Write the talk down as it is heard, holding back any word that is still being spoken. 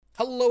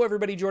Hello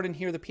everybody, Jordan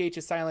here, the PH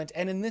is silent,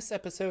 and in this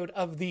episode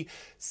of the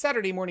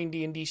Saturday Morning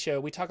D&D show,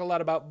 we talk a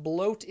lot about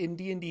bloat in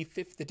D&D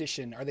 5th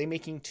edition. Are they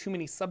making too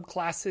many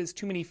subclasses,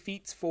 too many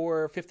feats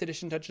for 5th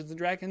edition Dungeons &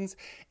 Dragons?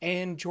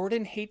 And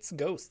Jordan hates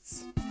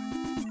ghosts.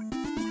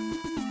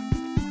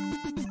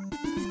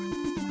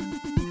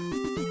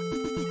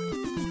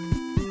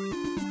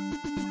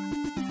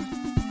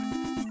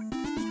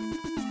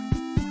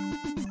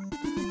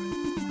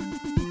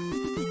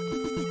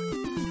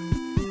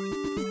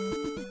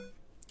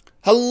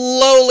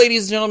 Hello,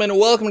 ladies and gentlemen.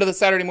 Welcome to the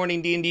Saturday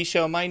Morning D&D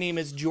show. My name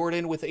is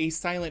Jordan with a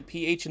silent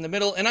PH in the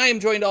middle, and I am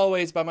joined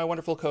always by my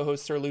wonderful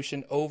co-host, Sir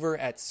Lucian, over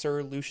at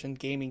Sir Lucian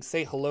Gaming.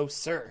 Say hello,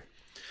 sir.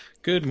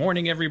 Good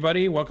morning,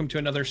 everybody. Welcome to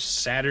another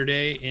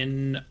Saturday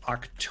in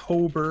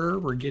October.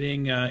 We're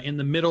getting in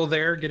the middle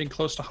there, getting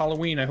close to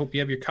Halloween. I hope you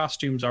have your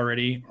costumes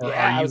already, or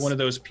are you one of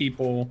those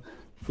people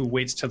who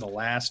waits to the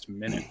last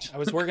minute? I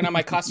was working on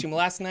my costume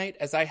last night,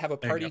 as I have a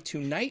party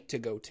tonight to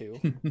go to.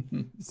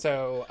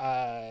 So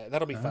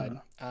that'll be fun.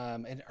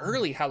 An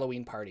early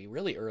Halloween party,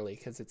 really early,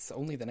 because it's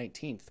only the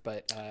 19th.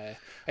 But I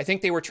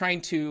think they were trying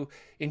to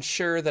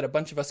ensure that a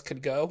bunch of us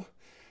could go.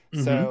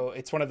 So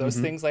it's one of those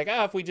things like,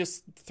 if we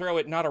just throw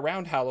it not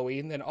around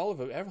Halloween, then a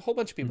whole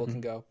bunch of people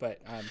can go.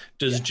 But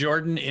does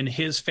Jordan and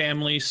his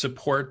family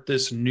support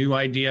this new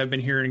idea I've been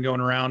hearing going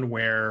around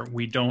where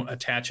we don't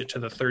attach it to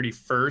the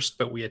 31st,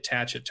 but we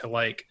attach it to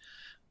like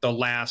the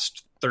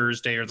last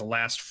Thursday or the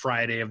last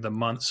Friday of the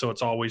month, so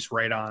it's always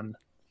right on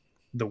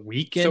the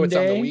weekend? So it's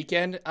on the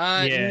weekend?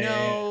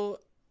 No.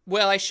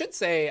 Well, I should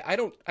say I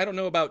don't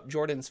know about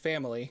Jordan's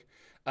family,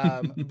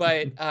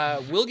 but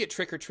we'll get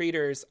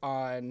trick-or-treaters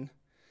on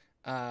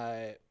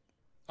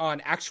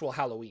actual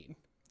Halloween.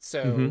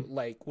 So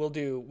like we'll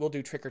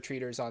do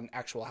trick-or-treaters on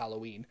actual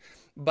Halloween.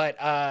 But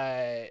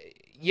I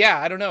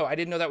don't know. I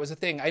didn't know that was a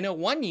thing. I know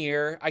one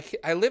year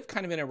I live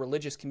kind of in a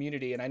religious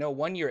community, and I know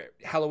one year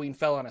Halloween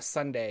fell on a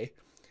Sunday,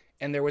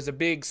 and there was a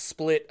big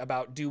split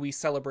about do we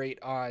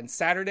celebrate on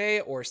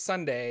Saturday or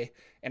Sunday,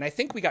 and I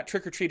think we got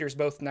trick-or-treaters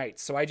both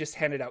nights, so I just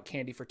handed out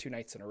candy for 2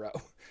 nights in a row.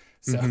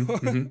 So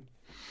I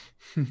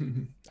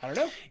don't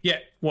know. Yeah,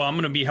 well, I'm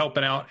going to be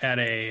helping out at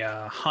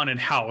a haunted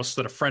house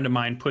that a friend of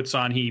mine puts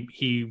on.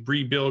 He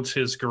rebuilds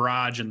his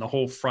garage and the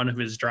whole front of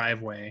his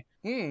driveway,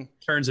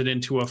 turns it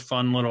into a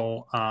fun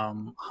little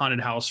haunted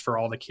house for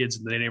all the kids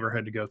in the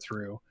neighborhood to go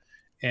through.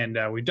 And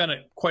we've done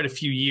it quite a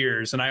few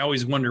years, and I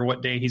always wonder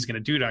what day he's going to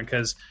do it on,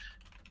 because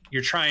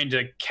you're trying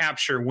to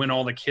capture when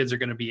all the kids are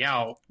going to be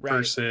out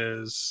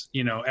versus,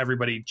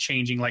 everybody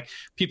changing. Like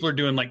people are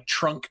doing like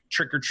trunk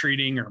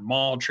trick-or-treating or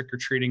mall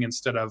trick-or-treating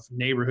instead of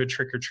neighborhood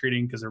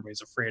trick-or-treating because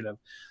everybody's afraid of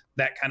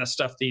that kind of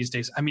stuff these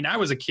days. I mean, I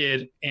was a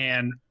kid,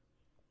 and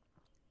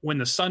when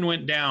the sun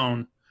went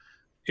down,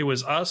 it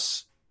was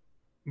us,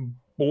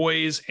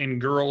 boys and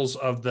girls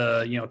of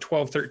the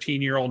 12,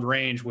 13-year-old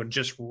range would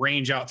just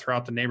range out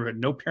throughout the neighborhood.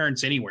 No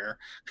parents anywhere.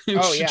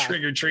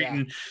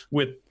 Trick-or-treating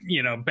with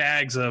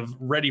bags of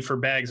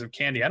bags of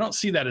candy. I don't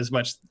see that as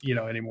much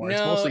anymore. No,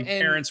 it's mostly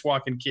parents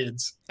walking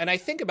kids. And I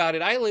think about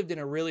it, I lived in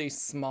a really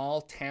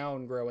small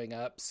town growing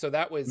up, so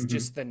that was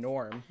just the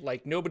norm.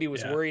 Like nobody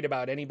was worried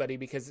about anybody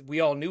because we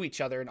all knew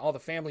each other and all the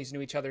families knew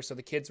each other, so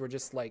the kids were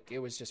just like, it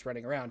was just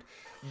running around.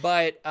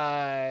 But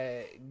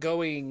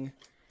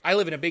I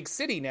live in a big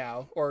city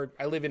now, or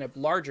I live in a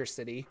larger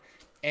city,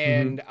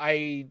 and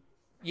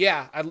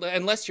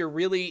unless you're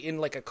really in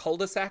like a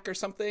cul-de-sac or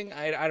something,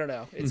 I don't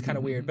know. It's kind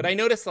of weird. But I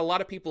noticed a lot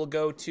of people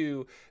go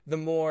to the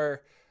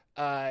more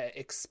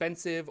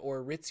expensive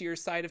or ritzier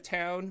side of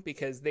town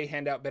because they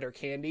hand out better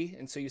candy,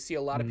 and so you see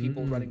a lot of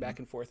people running back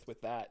and forth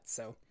with that.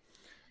 So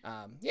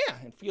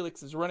and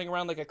Felix is running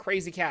around like a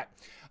crazy cat.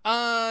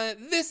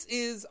 This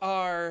is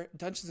our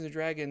Dungeons &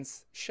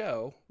 Dragons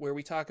show where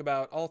we talk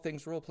about all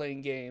things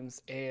role-playing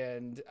games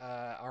and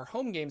our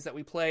home games that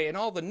we play and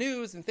all the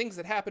news and things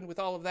that happen with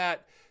all of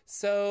that.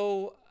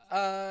 So,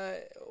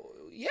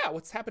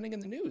 what's happening in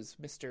the news,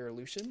 Mr.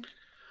 Lucian?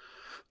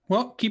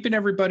 Well, keeping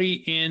everybody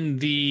in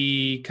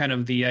the kind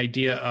of the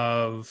idea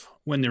of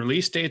when the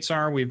release dates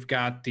are, we've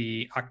got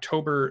the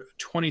October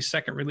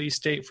 22nd release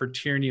date for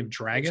Tyranny of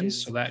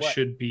Dragons. So that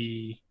should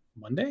be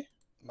Monday?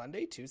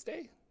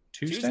 Tuesday?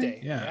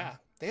 Tuesday? Yeah.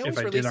 They always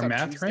release on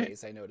Tuesdays,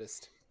 right? I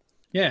noticed.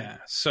 Yeah.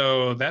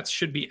 So that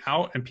should be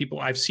out. And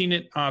I've seen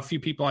it, a few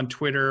people on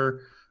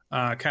Twitter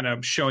kind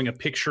of showing a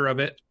picture of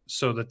it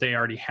so that they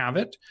already have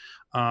it.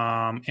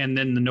 And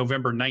then the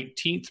November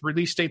 19th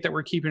release date that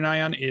we're keeping an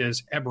eye on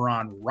is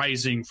Eberron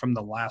Rising from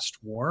the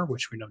Last War,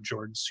 which we know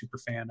Jordan's super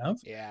fan of.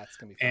 Yeah, it's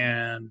going to be fun.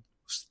 And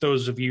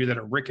those of you that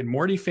are Rick and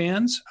Morty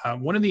fans,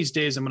 one of these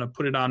days I'm going to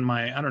put it on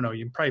I don't know,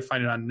 you can probably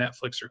find it on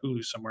Netflix or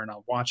Hulu somewhere and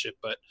I'll watch it.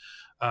 But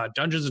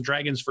Dungeons &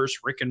 Dragons vs.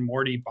 Rick and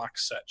Morty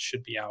box set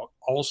should be out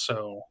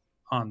also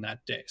on that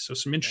day. So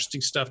some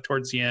interesting stuff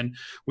towards the end.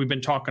 We've been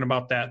talking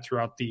about that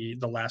throughout the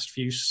last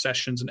few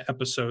sessions and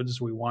episodes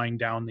as we wind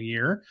down the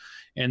year.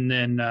 And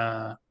then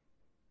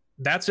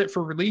that's it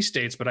for release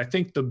dates. But I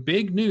think the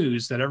big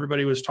news that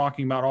everybody was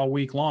talking about all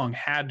week long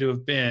had to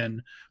have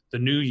been the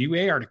new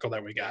UA article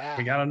that we got.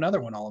 We got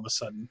another one all of a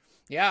sudden.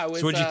 Yeah, it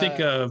was. So what'd you think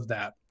of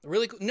that?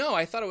 Really? No,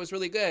 I thought it was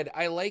really good.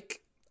 I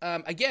like.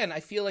 Again, I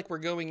feel like we're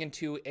going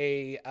into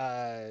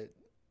a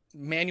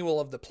manual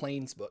of the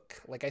planes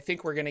book. Like, I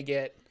think we're gonna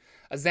get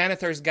a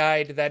Xanathar's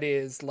guide that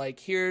is like,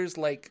 here's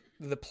like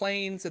the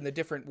planes and the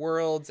different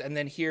worlds, and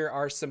then here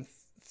are some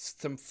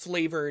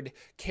flavored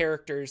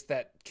characters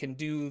that can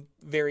do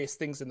various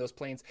things in those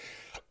planes.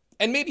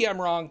 And maybe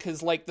I'm wrong,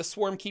 because like the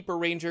Swarm Keeper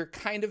Ranger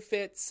kind of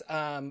fits,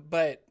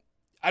 but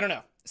I don't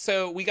know.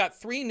 So we got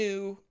 3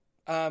 new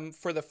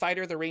for the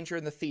Fighter, the Ranger,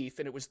 and the Thief,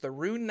 and it was the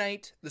Rune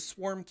Knight, the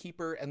Swarm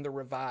Keeper, and the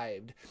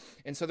Revived.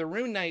 And so the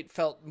Rune Knight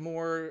felt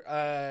more...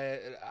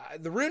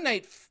 the Rune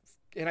Knight,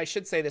 and I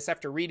should say this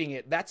after reading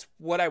it, that's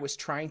what I was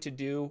trying to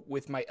do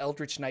with my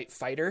Eldritch Knight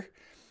Fighter.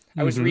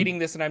 I was reading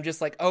this and I'm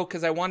just like, oh,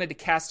 because I wanted to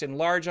cast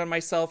enlarge on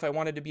myself. I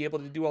wanted to be able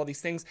to do all these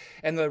things.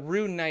 And the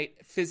Rune Knight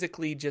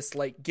physically just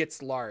like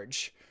gets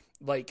large.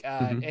 Like,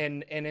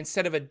 and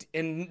instead of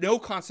and no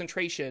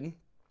concentration,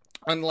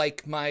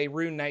 unlike my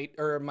Rune Knight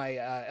or my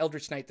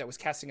Eldritch Knight that was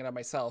casting it on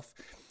myself,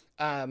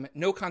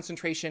 no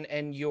concentration,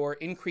 and your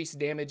increased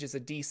damage is a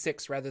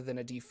D6 rather than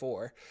a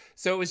D4.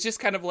 So it was just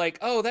kind of like,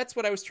 oh, that's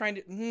what I was trying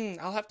to,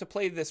 I'll have to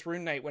play this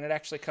Rune Knight when it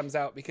actually comes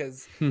out,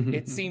 because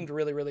it seemed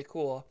really, really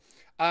cool.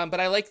 But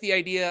I like the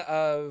idea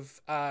of,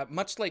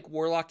 much like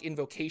Warlock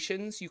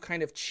Invocations, you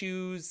kind of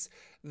choose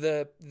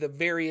the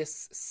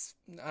various,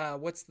 I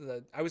was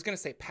going to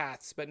say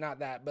paths, but not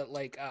that, but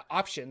like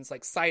options,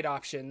 like side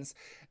options.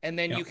 And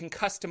then you can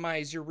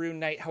customize your Rune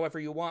Knight however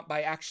you want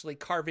by actually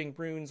carving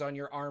runes on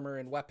your armor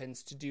and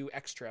weapons to do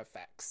extra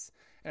effects.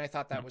 And I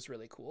thought that was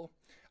really cool.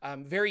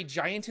 Very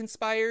giant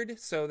inspired.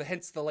 So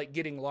hence the like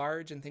getting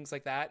large and things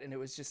like that. And it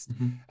was just,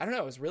 I don't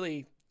know, it was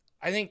really,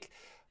 I think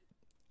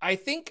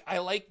I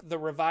like the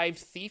Revived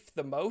Thief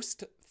the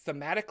most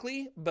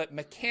thematically, but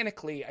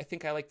mechanically, I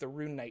think I like the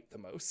Rune Knight the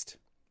most.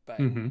 But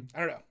I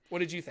don't know. What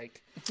did you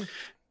think?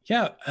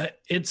 Yeah,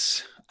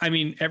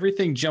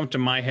 everything jumped to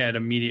my head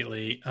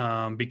immediately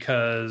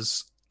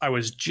because I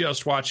was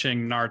just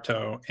watching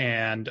Naruto,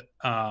 and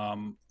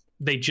I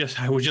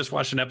was just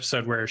watching an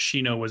episode where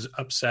Shino was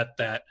upset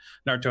that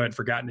Naruto had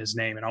forgotten his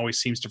name and always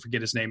seems to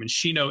forget his name. And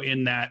Shino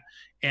in that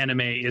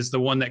anime is the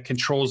one that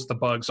controls the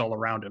bugs all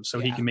around him. So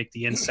he can make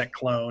the insect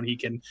clone. He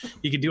can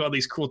do all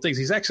these cool things.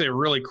 He's actually a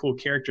really cool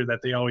character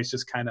that they always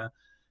just kind of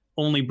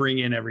only bring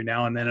in every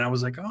now and then. And I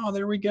was like, oh,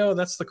 there we go.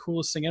 That's the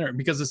coolest thing ever,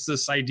 because it's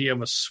this idea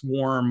of a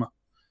swarm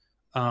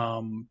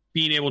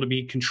being able to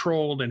be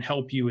controlled and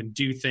help you and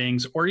do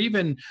things. Or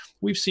even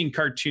we've seen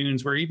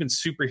cartoons where even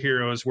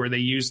superheroes where they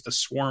use the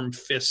swarm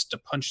fist to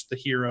punch the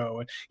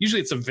hero.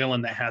 Usually it's a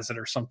villain that has it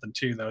or something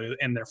too, though,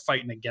 and they're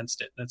fighting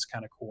against it. That's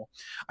kind of cool.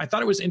 I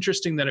thought it was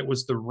interesting that it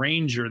was the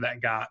ranger that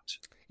got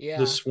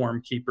the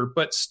swarm keeper,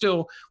 but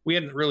still we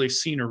hadn't really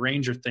seen a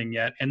ranger thing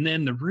yet. And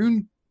then the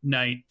Rune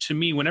Knight, to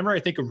me, whenever I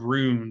think of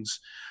runes,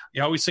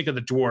 I always think of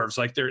the dwarves.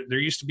 Like there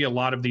used to be a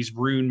lot of these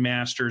rune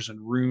masters and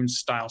rune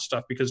style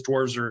stuff, because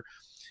dwarves are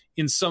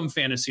in some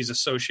fantasies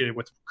associated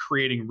with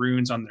creating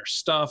runes on their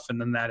stuff, and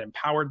then that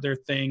empowered their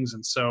things.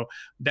 And so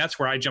that's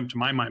where I jumped to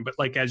my mind. But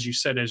like, as you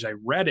said, as I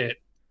read it,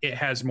 it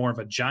has more of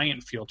a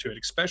giant feel to it,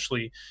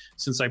 especially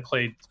since I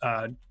played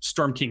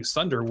Storm King's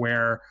Thunder,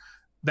 where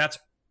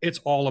it's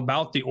all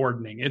about the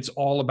ordning. It's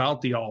all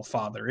about the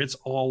All-Father. It's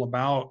all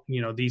about,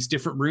 these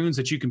different runes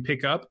that you can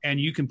pick up and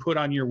you can put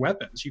on your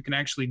weapons. You can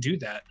actually do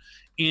that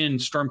in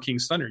Storm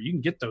King's Thunder. You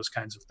can get those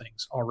kinds of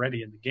things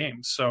already in the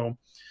game. So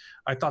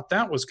I thought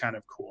that was kind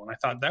of cool. And I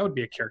thought that would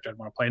be a character I'd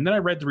want to play. And then I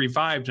read the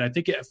Revived, and I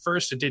think at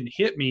first it didn't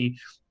hit me,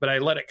 but I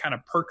let it kind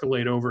of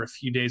percolate over a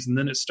few days. And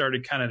then it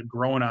started kind of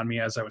growing on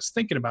me as I was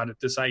thinking about it,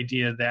 this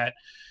idea that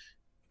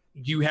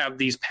you have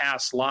these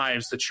past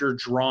lives that you're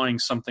drawing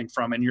something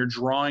from, and you're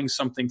drawing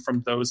something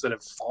from those that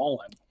have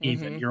fallen.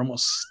 Even you're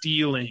almost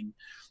stealing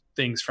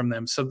things from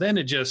them. So then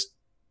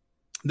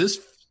this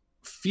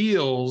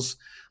feels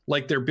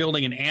like they're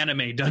building an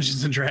anime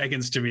Dungeons and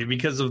Dragons to me,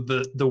 because of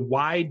the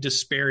wide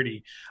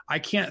disparity. I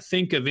can't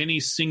think of any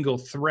single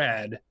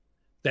thread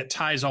that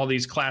ties all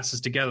these classes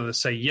together to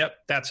say, yep,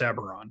 that's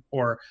Eberron,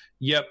 or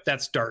yep,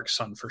 that's Dark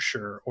Sun for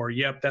sure, or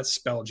yep, that's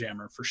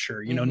Spelljammer for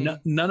sure.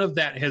 None of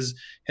that has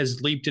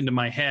leaped into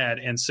my head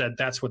and said,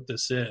 that's what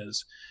this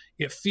is.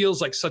 It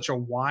feels like such a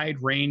wide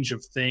range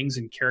of things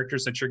and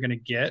characters that you're going to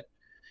get.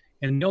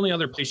 And the only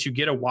other place you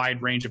get a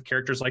wide range of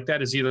characters like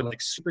that is either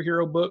like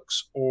superhero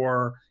books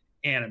or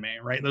anime,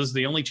 right? Those are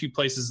the only two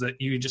places that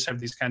you just have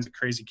these kinds of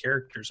crazy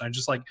characters. I'm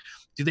just like,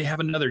 do they have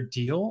another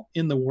deal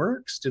in the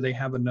works? Do they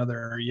have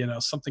another,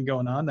 something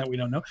going on that we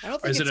don't know? I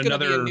don't think or is it's it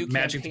another be a new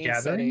Magic the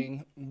Gathering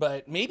setting,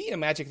 but maybe a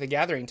Magic the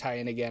Gathering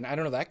tie-in again. I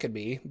don't know, that could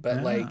be,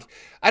 but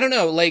I don't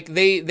know. Like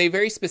they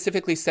very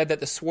specifically said that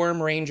the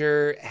Swarm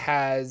Ranger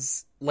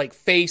has like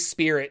fey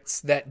spirits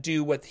that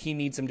do what he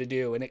needs them to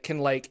do, and it can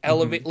like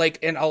elevate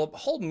and a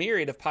whole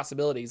myriad of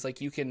possibilities.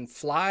 Like you can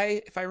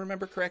fly, if I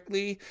remember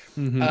correctly,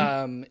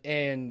 and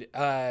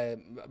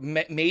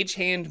mage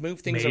hand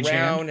move things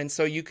around, and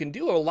so you can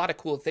do a lot of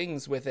cool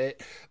things with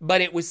it.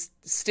 But it was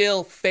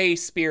still fey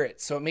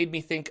spirits, so it made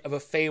me think of a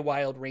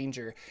Feywild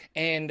Ranger.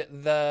 And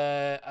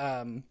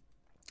the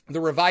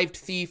The revived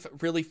thief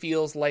really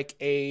feels like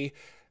a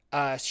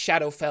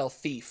Shadowfell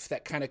thief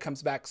that kind of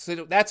comes back.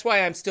 So that's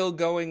why I'm still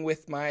going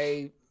with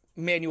my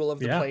manual of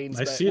the plains,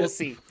 but we'll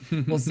see.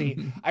 We'll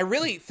see. I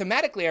really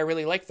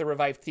like the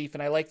revived thief,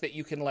 and I like that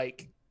you can,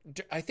 like,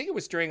 I think it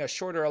was during a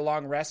short or a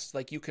long rest,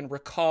 like you can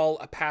recall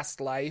a past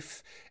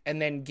life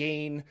and then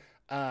gain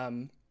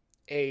a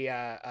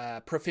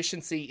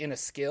proficiency in a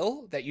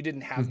skill that you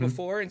didn't have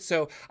before. And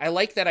so I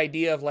like that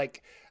idea of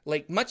like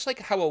much like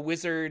how a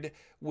wizard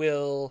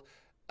will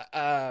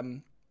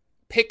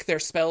pick their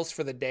spells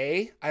for the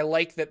day. I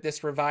like that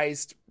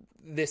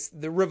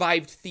the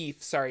revived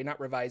thief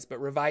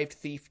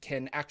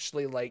can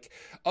actually, like,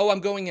 oh, I'm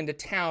going into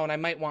town, I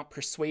might want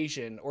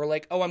persuasion, or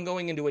like, oh, I'm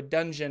going into a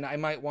dungeon, I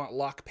might want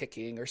lock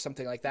picking or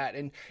something like that.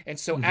 And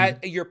so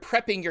you're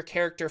prepping your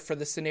character for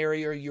the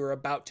scenario you're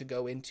about to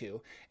go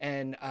into.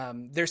 And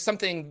there's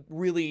something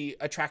really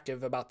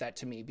attractive about that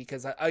to me,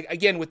 because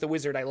again, with the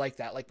wizard, I like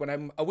that. Like when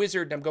I'm a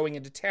wizard and I'm going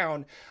into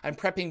town, I'm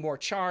prepping more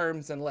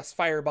charms and less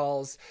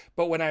fireballs.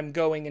 But when I'm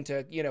going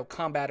into,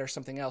 combat or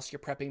something else, you're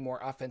prepping more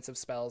offensive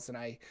spells. And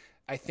I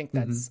think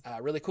that's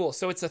really cool.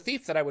 So it's a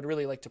thief that I would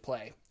really like to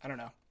play. I don't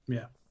know.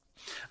 Yeah.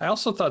 I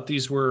also thought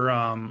these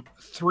were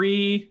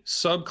 3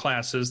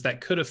 subclasses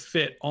that could have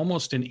fit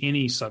almost in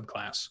any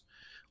subclass.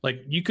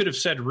 Like you could have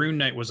said Rune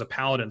Knight was a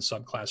paladin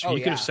subclass, or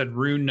you could have said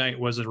Rune Knight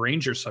was a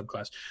ranger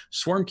subclass.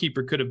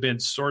 Swarmkeeper could have been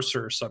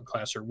sorcerer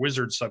subclass or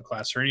wizard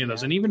subclass or any of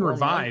those. And even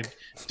revived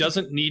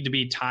doesn't need to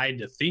be tied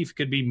to thief.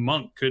 Could be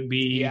monk, could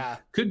be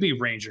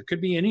ranger, could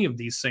be any of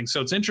these things.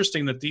 So it's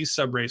interesting that these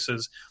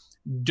subraces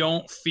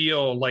don't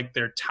feel like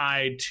they're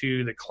tied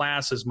to the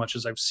class as much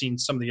as I've seen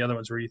some of the other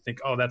ones where you think,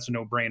 oh, that's a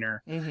no-brainer.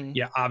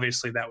 Yeah,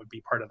 obviously that would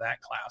be part of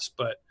that class.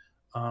 But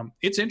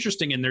it's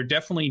interesting, and they're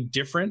definitely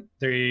different.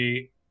 They're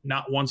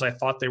not ones I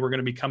thought they were going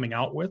to be coming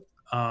out with.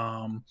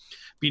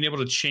 Being able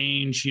to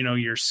change,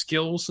 your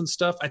skills and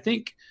stuff. I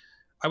think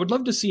I would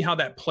love to see how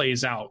that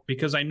plays out,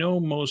 because I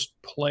know most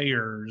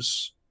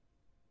players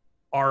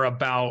are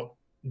about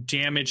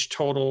damage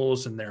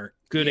totals and their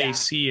good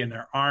AC and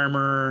their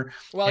armor.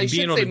 Well, and I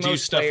should say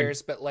most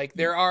players, but like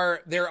there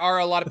are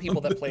a lot of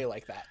people that play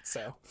like that.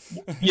 So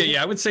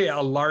I would say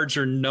a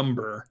larger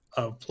number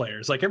of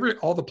players. Like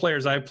all the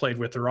players I've played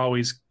with are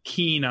always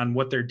keen on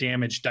what their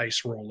damage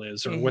dice roll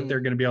is, or what they're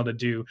going to be able to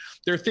do.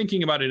 They're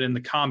thinking about it in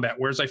the combat,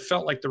 whereas I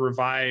felt like the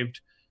revived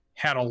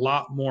had a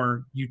lot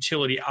more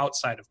utility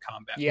outside of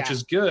combat, which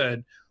is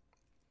good.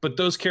 But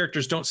those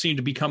characters don't seem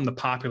to become the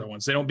popular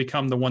ones. They don't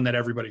become the one that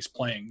everybody's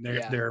playing.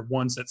 They're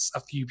ones that a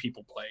few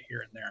people play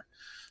here and there.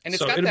 And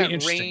it's got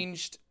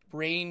that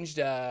ranged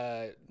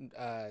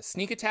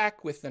sneak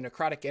attack with the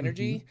necrotic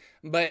energy.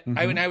 But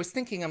when I was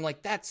thinking, I'm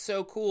like, that's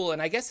so cool.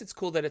 And I guess it's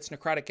cool that it's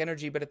necrotic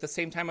energy. But at the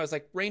same time, I was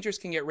like, rangers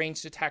can get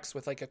ranged attacks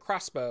with like a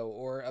crossbow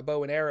or a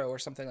bow and arrow or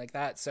something like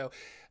that. So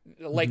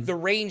like the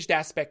ranged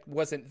aspect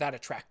wasn't that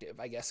attractive,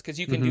 I guess, because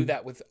you can do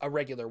that with a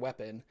regular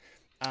weapon.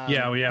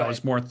 It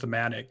was more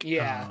thematic.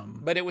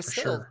 But it was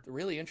still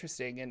really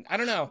interesting. And I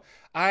don't know,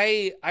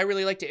 I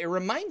really liked it. It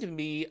reminded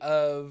me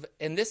of,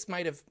 and this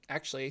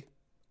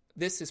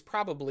is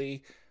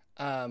probably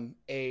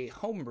a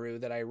homebrew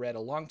that I read a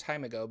long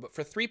time ago, but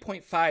for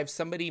 3.5,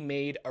 somebody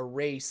made a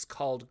race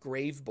called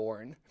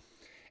Graveborn.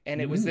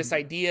 And it was this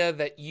idea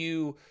that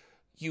you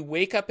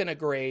wake up in a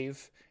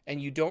grave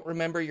and you don't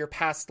remember your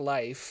past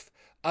life.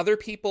 Other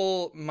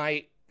people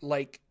might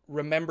like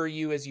remember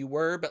you as you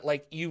were, but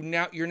like you're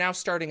now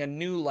starting a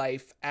new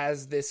life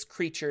as this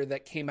creature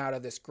that came out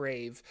of this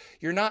grave.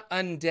 You're not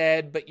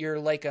undead, but you're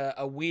like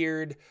a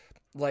weird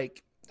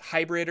like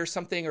hybrid or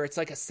something, or it's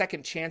like a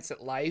second chance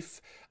at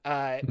life,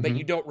 but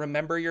you don't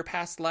remember your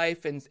past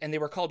life, and they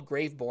were called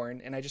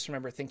Graveborn. And I just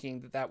remember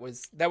thinking that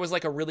was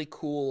like a really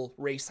cool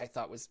race I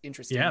thought was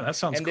interesting. Yeah, that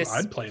sounds cool.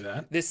 I'd play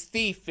that. This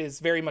thief is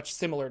very much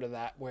similar to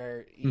that,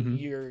 where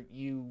you're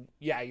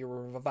a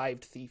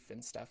revived thief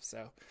and stuff.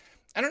 So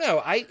I don't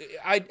know. I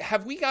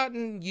have we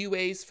gotten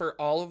UAs for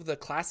all of the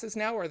classes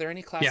now? Are there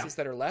any classes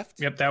that are left?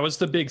 Yep, that was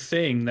the big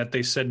thing that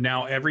they said.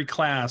 Now every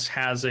class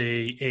has a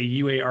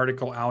UA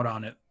article out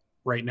on it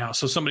right now.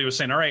 So somebody was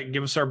saying, all right,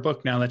 give us our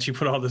book now that you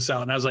put all this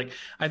out. And I was like,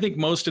 I think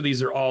most of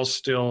these are all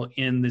still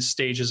in the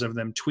stages of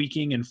them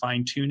tweaking and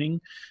fine tuning.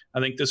 I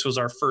think this was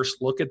our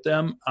first look at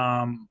them.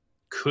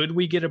 Could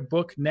we get a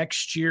book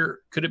next year?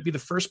 Could it be the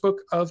first book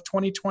of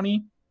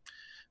 2020?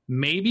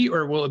 Maybe,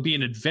 or will it be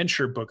an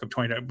adventure book of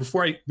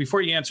 2020?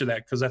 Before you answer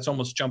that, because that's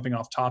almost jumping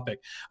off topic,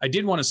 I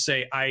did want to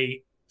say,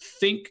 I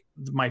think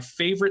my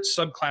favorite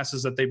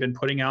subclasses that they've been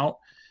putting out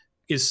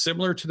is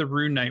similar to the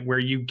Rune Knight, where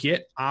you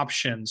get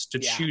options to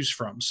choose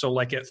from. So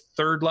like at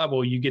 3rd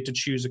level, you get to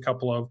choose a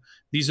couple of,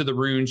 these are the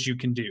runes you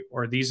can do,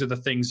 or these are the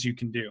things you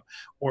can do.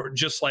 Or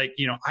just like,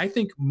 I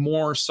think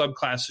more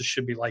subclasses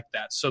should be like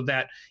that, so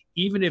that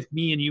even if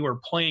me and you are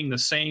playing the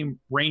same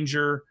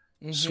ranger,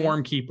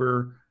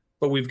 swarmkeeper,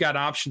 but we've got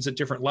options at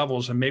different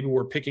levels, and maybe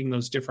we're picking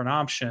those different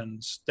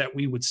options, that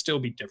we would still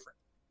be different.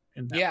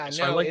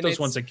 So I like those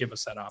ones that give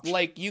us that option.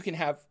 Like you can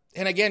have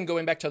And again,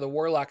 going back to the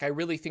Warlock, I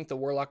really think the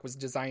Warlock was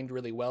designed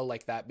really well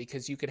like that,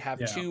 because you could have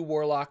two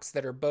Warlocks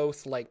that are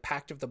both like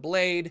Pact of the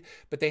Blade,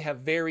 but they have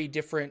very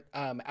different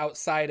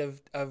outside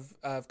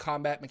of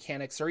combat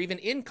mechanics, or even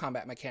in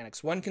combat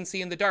mechanics. One can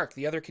see in the dark,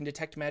 the other can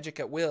detect magic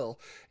at will,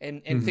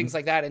 and things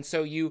like that. And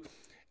so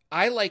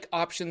I like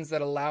options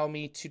that allow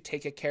me to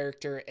take a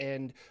character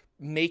and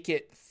make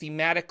it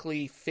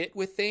thematically fit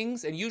with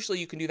things. And usually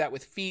you can do that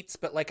with feats,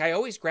 but like I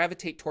always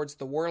gravitate towards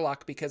the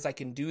Warlock because I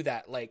can do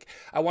that. Like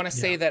I want to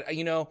say that,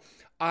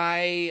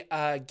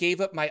 I gave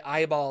up my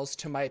eyeballs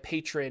to my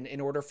patron in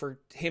order for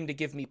him to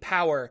give me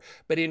power.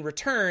 But in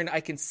return,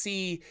 I can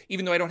see,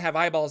 even though I don't have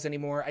eyeballs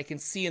anymore, I can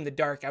see in the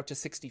dark out to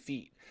 60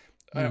 feet.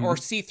 Or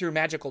see through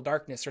magical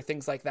darkness or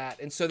things like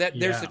that. And so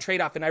there's the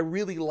trade-off. And I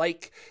really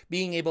like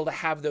being able to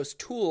have those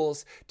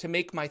tools to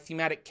make my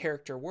thematic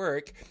character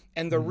work.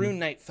 And the Rune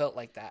Knight felt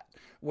like that,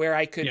 where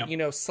I could,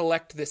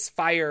 select this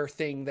fire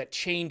thing that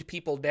chained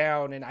people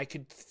down, and I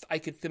could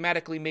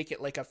thematically make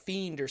it like a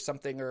fiend or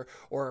something,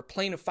 or a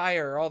plane of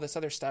fire, or all this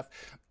other stuff.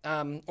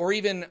 Or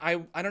even, I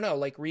don't know,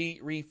 like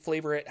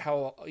re-flavor it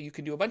how you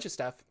can do a bunch of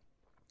stuff.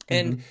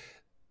 And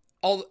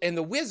and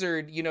the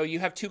wizard, you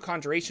have two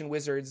conjuration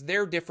wizards.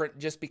 They're different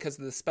just because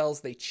of the spells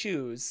they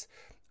choose.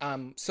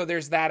 So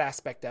there's that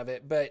aspect of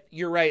it. But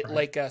you're right.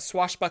 Like a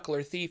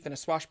swashbuckler thief and a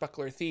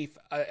swashbuckler thief,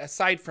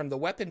 aside from the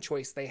weapon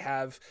choice they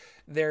have,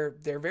 they're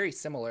very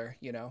similar,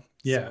 Yeah.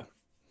 So.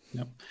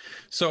 Yep.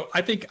 So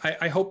I think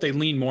I hope they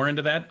lean more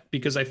into that,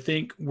 because I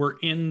think we're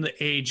in the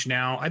age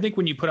now. I think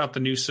when you put out the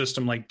new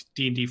system like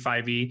D&D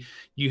 5e,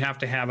 you have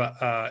to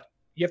have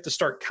you have to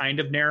start kind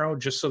of narrow,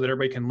 just so that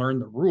everybody can learn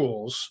the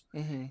rules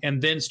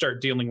and then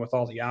start dealing with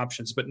all the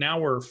options. But now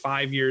we're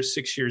 5 years,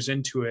 6 years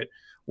into it.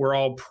 We're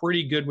all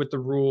pretty good with the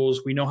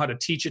rules. We know how to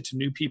teach it to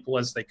new people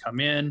as they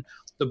come in.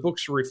 The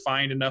books are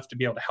refined enough to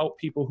be able to help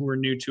people who are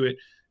new to it.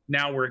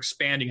 Now we're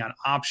expanding on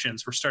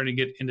options. We're starting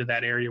to get into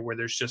that area where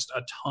there's just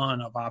a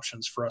ton of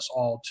options for us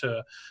all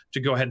to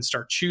go ahead and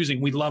start choosing.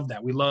 We love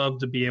that. We love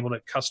to be able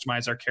to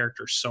customize our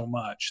characters so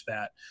much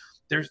that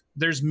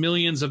there's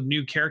millions of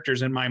new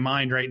characters in my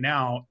mind right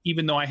now,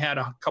 even though I had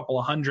a couple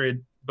of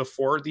hundred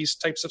before these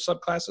types of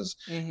subclasses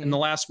in the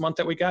last month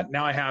that we got.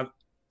 Now I have,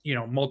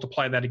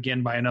 multiply that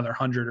again by another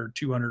 100 or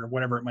 200 or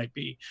whatever it might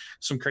be,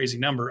 some crazy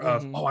number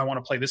of, I want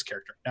to play this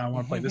character. Now I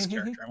want to play this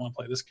character. I want to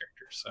play this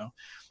character. So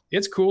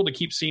it's cool to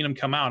keep seeing them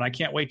come out. I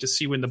can't wait to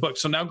see when the book.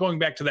 So now going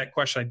back to that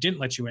question I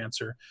didn't let you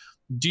answer,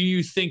 do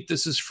you think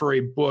this is for a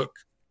book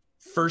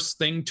first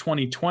thing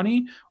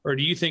 2020, or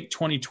do you think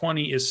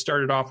 2020 is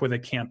started off with a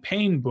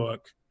campaign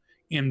book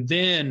and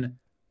then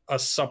a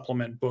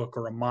supplement book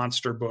or a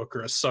monster book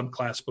or a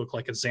subclass book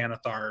like a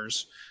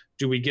Xanathar's?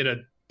 Do we get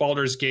a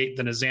Baldur's Gate,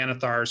 then a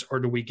Xanathar's, or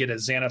do we get a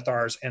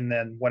Xanathar's and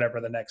then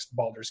whatever the next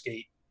Baldur's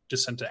Gate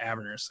Descent to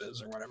Avernus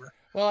is or whatever?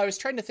 Well, I was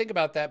trying to think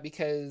about that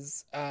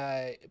because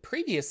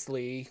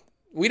previously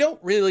we don't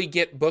really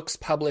get books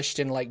published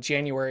in like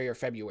January or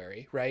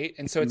February, right?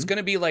 And so it's going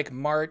to be like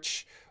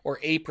March or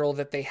April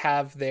that they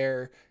have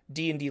their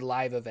D&D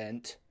live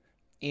event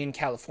in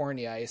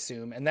California, I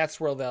assume. And that's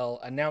where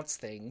they'll announce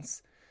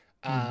things.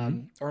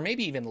 Or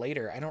maybe even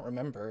later. I don't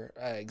remember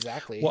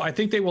exactly. Well, I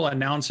think they will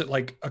announce it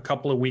like a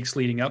couple of weeks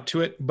leading up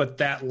to it, but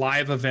that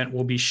live event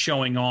will be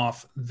showing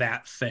off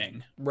that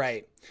thing.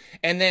 Right.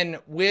 And then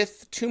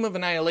with Tomb of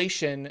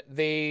Annihilation,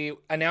 they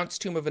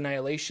announced Tomb of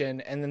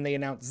Annihilation, and then they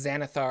announced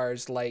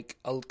Xanathar's like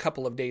a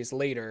couple of days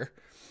later.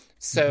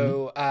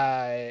 So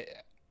I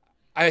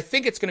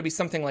think it's going to be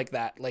something like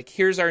that. Like,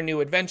 here's our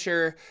new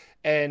adventure,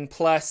 and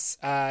plus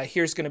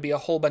here's going to be a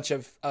whole bunch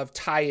of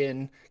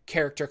tie-in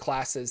character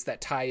classes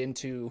that tie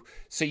into,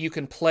 so you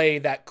can play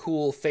that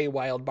cool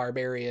Feywild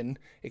barbarian,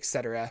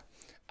 etc.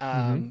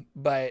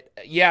 But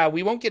yeah,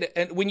 we won't get it.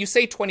 And when you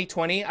say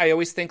 2020, I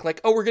always think like,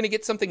 oh, we're going to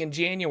get something in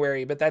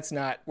January, but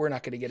we're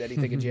not going to get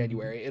anything in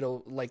January.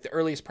 It'll like the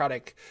earliest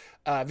product.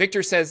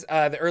 Victor says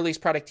the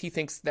earliest product he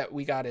thinks that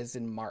we got is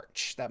in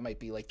March. That might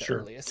be like the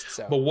earliest.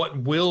 So, but what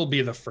will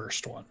be the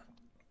first one?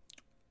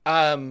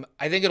 I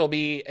think it'll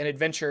be an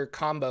adventure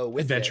combo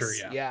with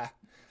this. Yeah.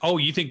 Oh,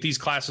 you think these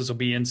classes will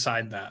be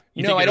inside that?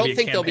 No, I don't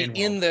think they'll be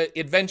in the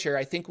adventure.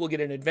 I think we'll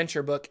get an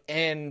adventure book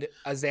and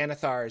a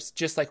Xanathar's,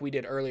 just like we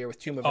did earlier with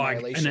Tomb of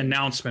Annihilation. An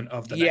announcement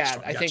of the next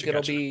one. I think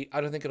it'll be.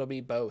 I don't think it'll be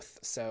both.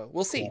 So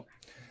we'll see. Cool.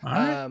 All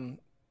right.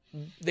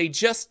 They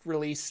just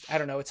released. I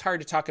don't know. It's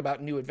hard to talk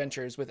about new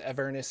adventures with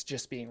Avernus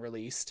just being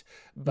released,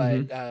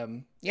 but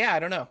I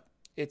don't know.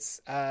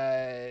 It's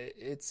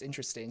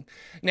interesting.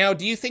 Now,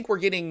 do you think we're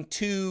getting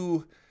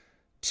too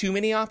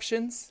many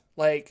options?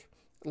 Like,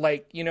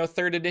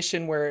 third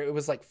edition where it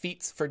was like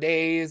feats for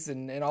days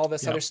and all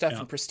this other stuff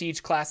and prestige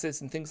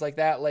classes and things like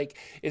that. Like,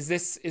 is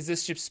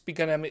this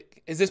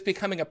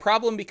becoming a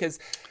problem? Because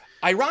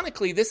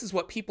ironically, this is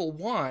what people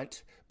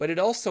want, but it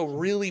also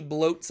really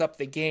bloats up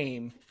the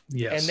game.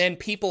 Yes. And then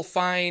people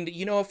find,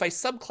 if I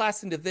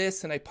subclass into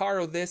this and I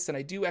paro this and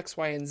I do X,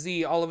 Y, and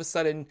Z, all of a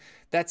sudden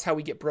that's how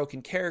we get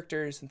broken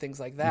characters and things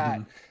like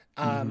that.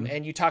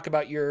 And you talk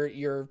about your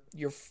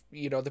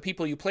the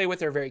people you play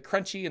with are very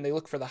crunchy and they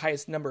look for the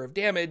highest number of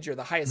damage or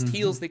the highest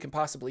heals they can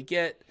possibly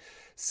get.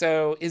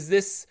 So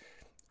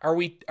are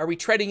we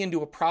treading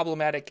into a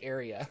problematic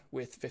area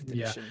with 5th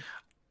edition?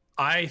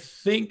 I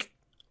think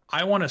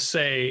I want to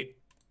say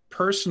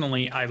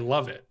personally, I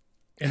love it.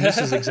 And this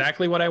is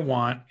exactly what I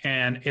want.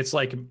 And it's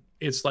like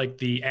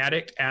the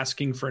addict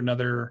asking for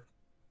another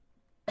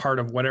part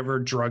of whatever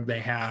drug they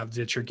have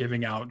that you're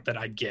giving out that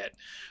I get,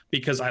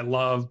 because I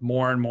love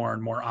more and more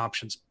and more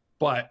options.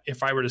 But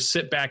if I were to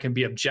sit back and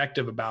be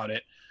objective about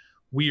it,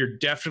 we are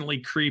definitely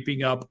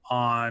creeping up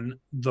on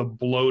the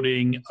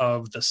bloating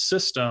of the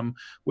system,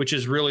 which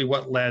is really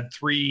what led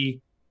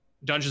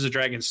Dungeons &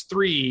 Dragons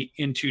 3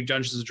 into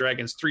Dungeons &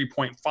 Dragons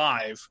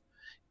 3.5,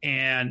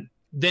 and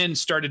then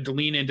started to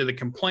lean into the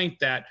complaint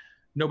that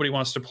nobody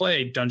wants to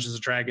play Dungeons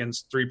 &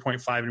 Dragons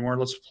 3.5 anymore.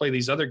 Let's play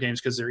these other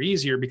games because they're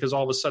easier, because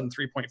all of a sudden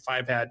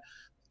 3.5 had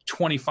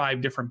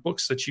 25 different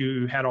books that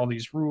you had all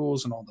these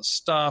rules and all this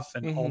stuff,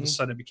 and all of a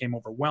sudden it became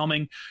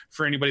overwhelming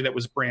for anybody that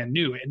was brand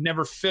new. It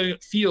never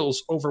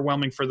feels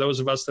overwhelming for those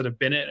of us that have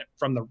been in it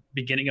from the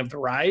beginning of the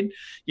ride,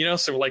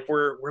 so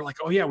we're like,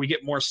 oh yeah, we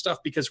get more stuff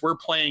because we're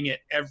playing it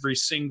every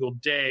single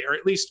day, or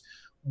at least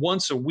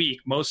once a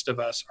week. Most of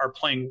us are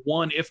playing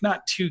one, if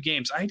not two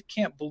games. I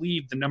can't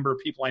believe the number of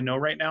people I know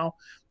right now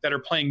that are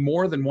playing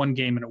more than one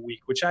game in a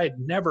week, which I had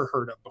never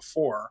heard of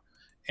before.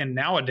 And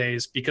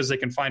nowadays, because they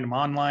can find them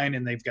online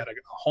and they've got a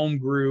home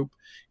group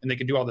and they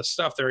can do all this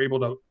stuff, they're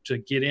able to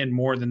get in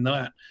more than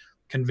that,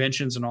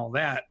 conventions and all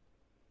that.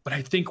 But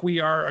I think we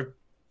are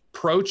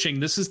approaching,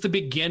 this is the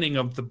beginning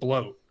of the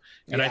bloat.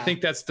 And I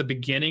think that's the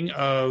beginning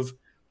of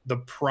the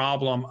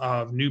problem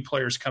of new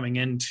players coming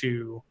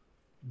into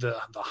the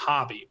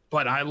hobby.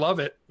 But I love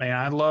it, man.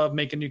 I love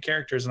making new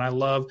characters, and I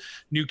love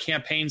new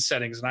campaign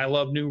settings, and I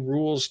love new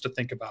rules to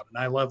think about,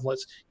 and I love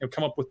let's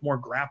come up with more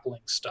grappling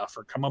stuff,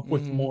 or come up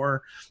with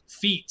more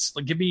feats.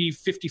 Like, give me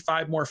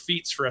 55 more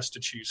feats for us to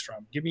choose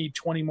from, give me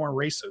 20 more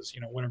races,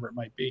 whatever it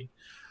might be.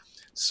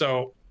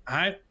 So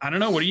I don't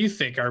know, what do you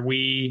think?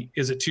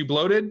 Is it too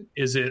bloated?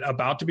 Is it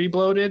about to be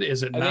bloated?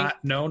 Is it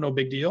not? No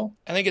big deal.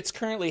 I think it's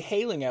currently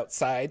hailing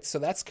outside, so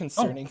that's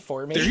concerning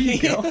for me. There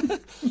you go.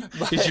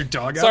 Is your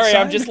dog outside? Sorry,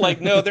 I'm just like,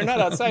 no, they're not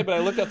outside, but I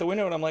look out the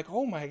window and I'm like,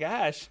 oh my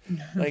gosh,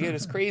 like, it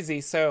is crazy.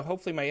 So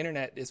hopefully my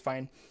internet is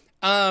fine.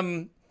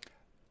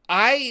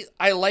 I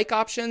like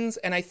options,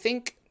 and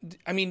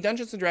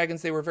Dungeons &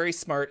 Dragons, they were very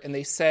smart, and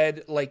they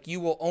said, like,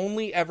 you will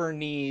only ever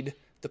need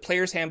the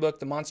Player's Handbook,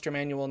 the Monster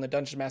Manual, and the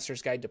Dungeon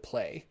Master's Guide to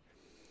play.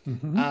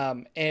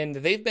 And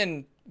they've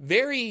been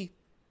very,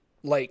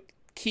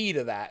 key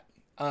to that,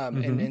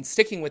 and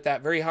sticking with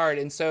that very hard.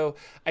 And so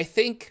I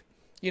think,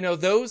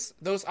 those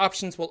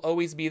options will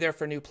always be there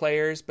for new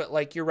players.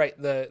 But, you're right,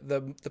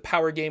 the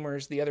power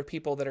gamers, the other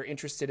people that are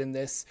interested in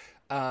this,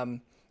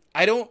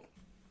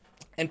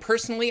 And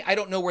personally, I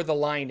don't know where the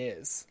line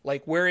is.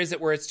 Like, where is it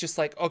where it's just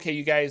like, okay,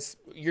 you guys,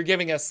 you're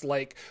giving us,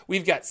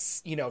 we've got,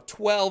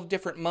 12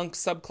 different monk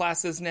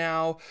subclasses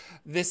now.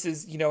 This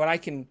is, and I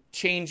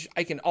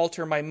can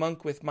alter my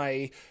monk with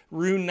my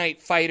Rune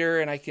Knight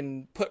Fighter, and I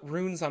can put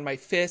runes on my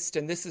fist,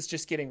 and this is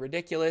just getting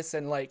ridiculous.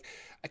 And,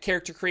 a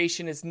character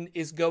creation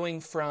is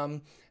going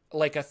from, a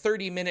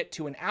 30-minute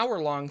to an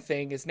hour-long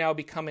thing is now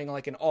becoming,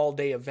 an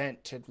all-day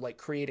event to,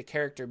 create a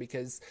character,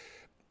 because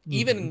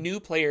even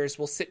new players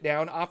will sit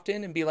down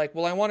often and be like,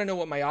 well, I want to know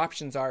what my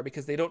options are,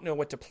 because they don't know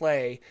what to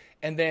play.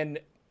 And then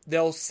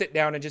they'll sit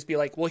down and just be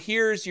like, well,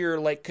 here's your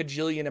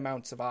cajillion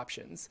amounts of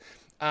options.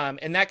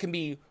 And that can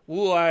be,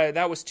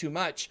 that was too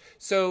much.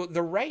 So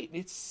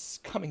it's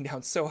coming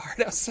down so hard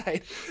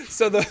outside.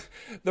 So the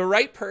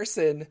right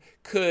person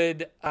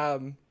could,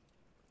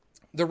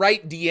 the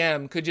right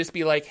DM could just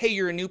be like, hey,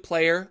 you're a new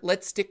player.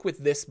 Let's stick with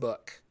this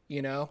book.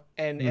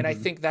 And I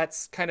think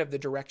that's kind of the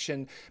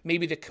direction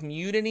maybe the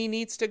community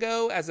needs to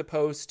go, as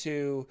opposed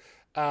to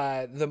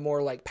the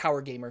more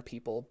power gamer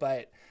people.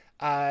 But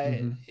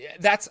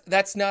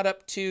that's not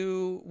up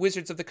to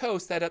Wizards of the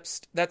Coast.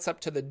 That's up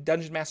to the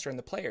Dungeon Master and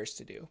the players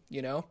to do,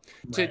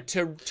 right.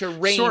 to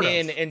rein sort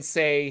in and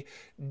say,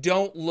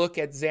 don't look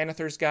at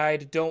Xanathar's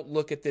Guide. Don't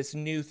look at this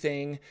new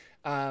thing.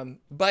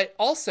 But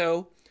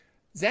also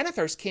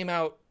Xanathar's came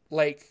out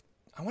I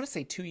want to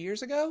say 2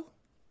 years ago.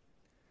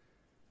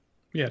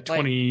 Yeah,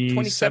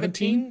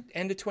 2017,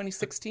 end of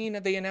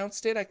 2016, they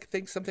announced it. I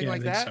think something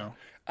like that.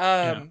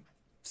 So.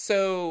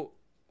 So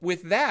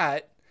with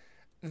that,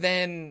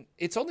 then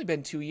it's only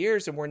been 2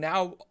 years, and we're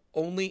now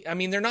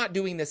they're not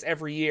doing this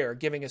every year,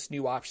 giving us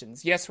new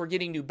options. Yes, we're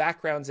getting new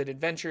backgrounds and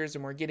adventures,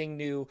 and we're getting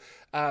new,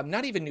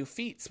 not even new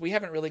feats. We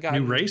haven't really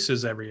gotten new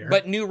races every year.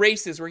 But new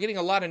races, we're getting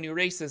a lot of new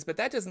races, but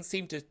that doesn't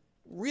seem to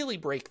really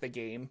break the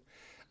game.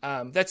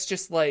 That's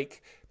just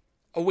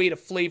a way to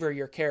flavor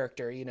your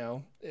character,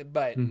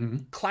 but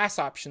class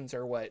options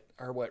are what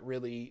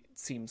really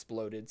seems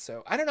bloated.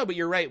 So I don't know, but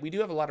you're right. We do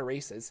have a lot of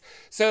races.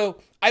 So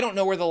I don't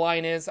know where the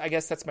line is. I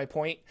guess that's my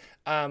point.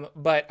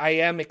 But I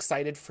am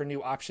excited for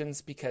new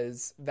options,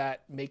 because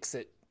that makes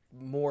it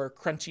more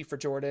crunchy for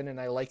Jordan,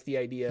 and I like the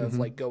idea of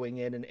like going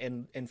in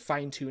and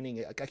fine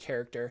tuning a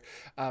character,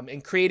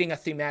 and creating a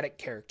thematic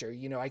character.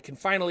 You know, I can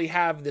finally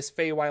have this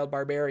Feywild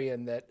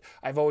barbarian that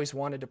I've always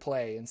wanted to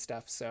play and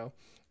stuff. So,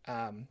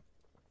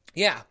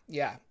 yeah.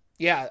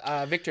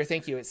 Victor,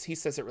 thank you. He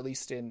says it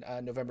released in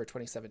November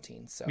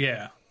 2017. So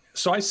yeah.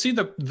 So I see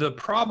the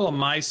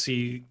problem I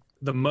see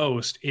the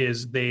most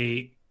is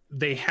they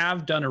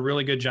have done a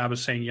really good job of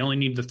saying you only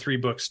need the 3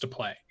 books to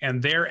play,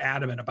 and they're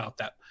adamant about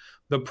that.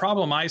 The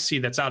problem I see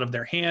that's out of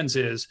their hands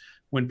is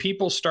when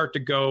people start to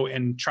go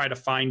and try to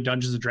find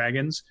Dungeons and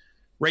Dragons.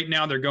 Right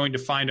now, they're going to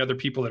find other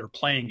people that are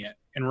playing it.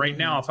 And right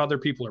now, if other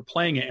people are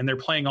playing it and they're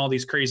playing all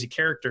these crazy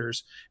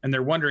characters and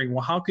they're wondering,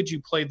 well, how could you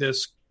play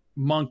this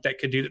monk that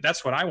could do that?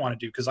 That's what I want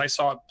to do because I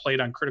saw it played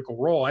on Critical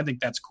Role. I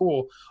think that's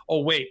cool. Oh,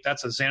 wait,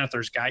 that's a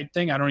Xanathar's Guide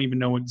thing? I don't even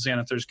know what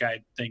Xanathar's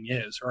Guide thing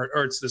is. Or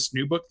it's this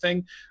new book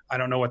thing. I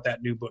don't know what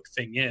that new book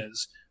thing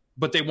is.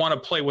 But they want to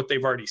play what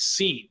they've already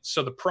seen.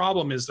 So the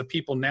problem is the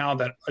people now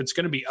that it's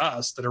going to be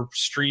us that are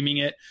streaming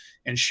it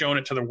and showing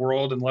it to the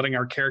world and letting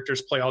our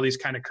characters play all these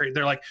kind of crazy.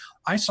 They're like,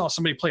 I saw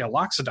somebody play a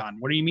Loxodon.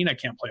 What do you mean I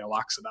can't play a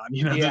Loxodon?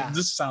 You know,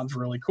 this sounds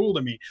really cool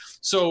to me.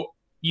 So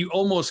you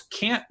almost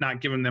can't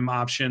not give them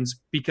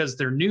options because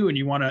they're new and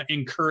you want to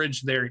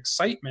encourage their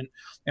excitement.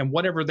 And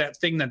whatever that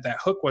thing that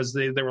hook was,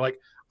 they were like,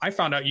 I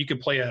found out you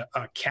could play a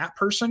cat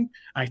person.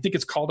 I think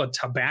it's called a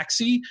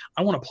tabaxi.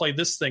 I want to play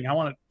this thing. I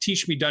want to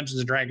teach me Dungeons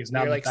and Dragons.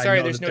 Now you're like,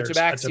 sorry, there's no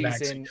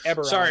tabaxis in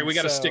Eberron. Sorry, we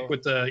got to stick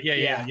with the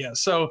yeah.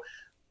 So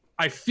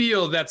I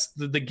feel that's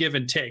the give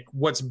and take.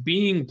 What's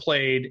being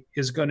played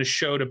is going to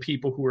show to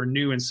people who are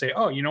new and say,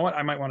 oh, you know what?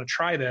 I might want to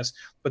try this.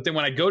 But then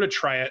when I go to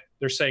try it,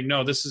 they're saying,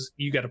 no,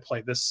 you got to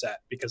play this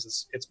set because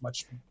it's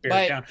much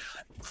bared down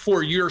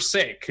for your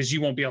sake because you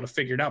won't be able to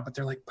figure it out. But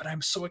they're like, but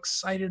I'm so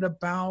excited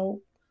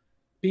about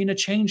being a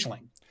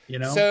changeling, you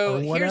know? So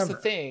here's the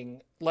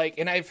thing, like,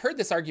 and I've heard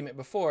this argument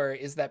before,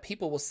 is that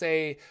people will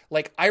say,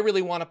 like, I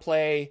really want to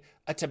play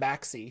a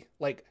tabaxi,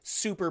 like,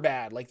 super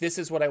bad. Like, this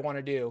is what I want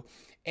to do.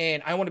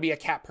 And I want to be a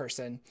cat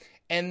person.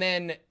 And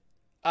then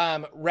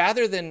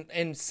rather than,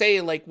 and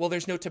say, like, well,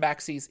 there's no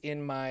tabaxis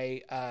in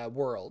my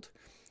world.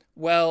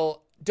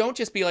 Well, don't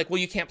just be like, well,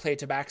 you can't play a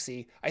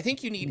tabaxi. I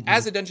think you need,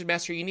 as a dungeon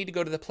master, you need to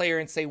go to the player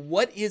and say,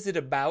 what is it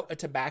about a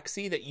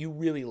tabaxi that you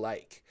really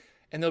like?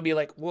 And they'll be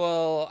like,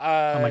 well,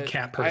 I'm a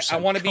cat person. I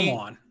want to be,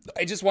 on.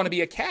 I just want to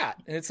be a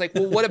cat. And it's like,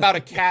 well, what about a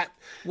cat?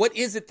 What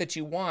is it that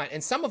you want?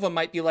 And some of them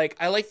might be like,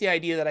 I like the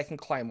idea that I can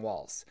climb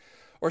walls.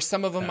 Or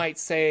some of them might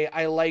say,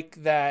 I like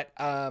that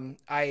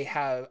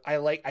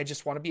I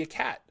just want to be a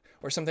cat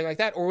or something like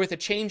that. Or with a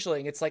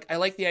changeling, it's like, I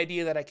like the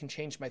idea that I can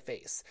change my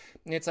face.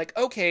 And it's like,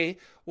 okay,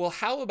 well,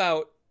 how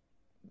about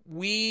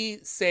we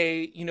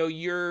say, you know,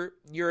 you're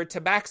a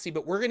tabaxi,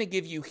 but we're going to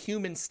give you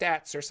human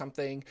stats or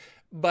something,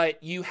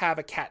 but you have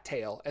a cat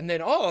tail. And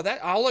then,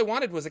 that all I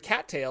wanted was a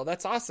cat tail.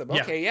 That's awesome.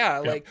 Okay. Yeah.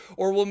 Like,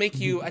 or we'll make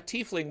you a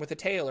tiefling with a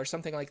tail or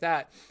something like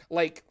that.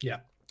 Like,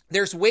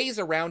 there's ways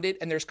around it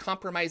and there's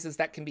compromises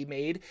that can be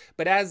made.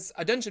 But as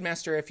a dungeon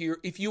master,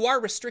 if you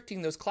are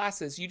restricting those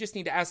classes, you just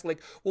need to ask,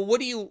 like, well, what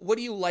do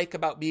you like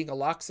about being a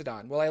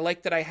Loxodon? Well, I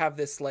like that I have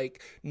this,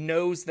 like,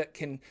 nose that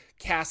can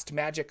cast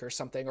magic or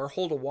something, or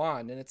hold a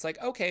wand. And it's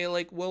like, okay,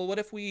 like, well, what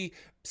if we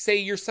say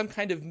you're some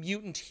kind of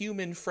mutant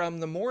human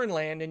from the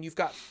Mournland and you've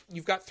got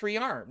 3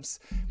 arms?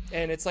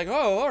 And it's like,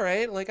 oh, all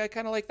right, like, I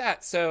kind of like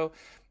that. So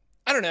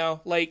I don't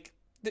know, like,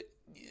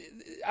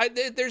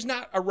 there's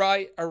not a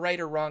right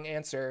or wrong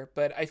answer,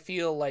 but I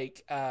feel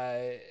like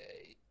I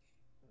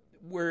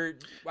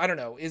don't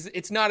know,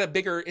 it's not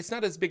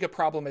as big a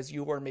problem as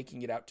you are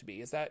making it out to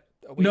be. Is that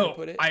a way to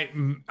put it?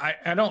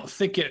 I don't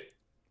think it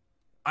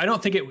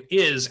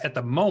is at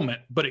the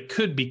moment, but it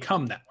could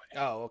become that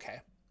way. Oh,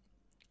 okay.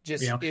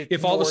 Just, you know,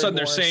 if all of a sudden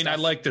they're saying, I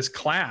like this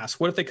class,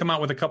 what if they come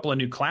out with a couple of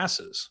new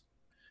classes?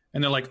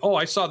 And they're like, oh,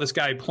 I saw this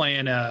guy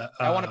playing I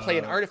want to play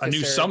an artificer, a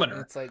new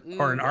summoner, like,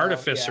 or an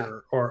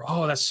artificer, or,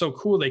 oh, that's so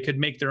cool. They could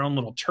make their own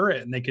little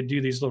turret and they could do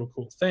these little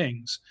cool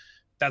things.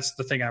 That's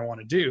the thing I want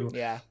to do.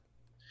 Yeah.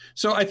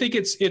 So I think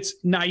it's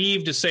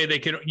naive to say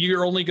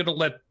you're only going to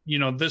let, you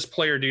know, this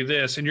player do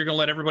this and you're going to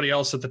let everybody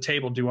else at the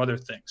table do other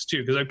things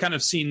too. Because I've kind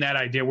of seen that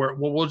idea where,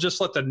 well, we'll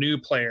just let the new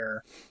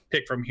player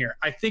pick from here.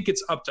 I think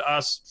it's up to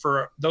us,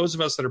 for those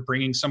of us that are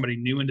bringing somebody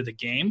new into the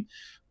game.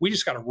 We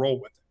just got to roll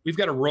with it. We've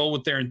got to roll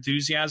with their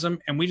enthusiasm,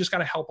 and we just got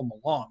to help them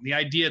along. The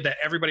idea that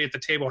everybody at the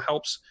table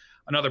helps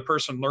another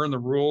person learn the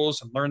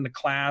rules and learn the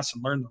class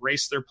and learn the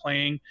race they're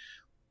playing.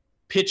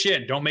 Pitch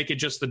in. Don't make it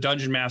just the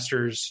dungeon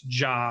master's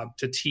job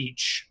to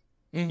teach,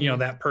 you know,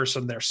 that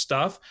person their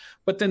stuff,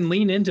 but then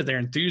lean into their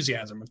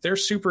enthusiasm. If they're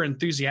super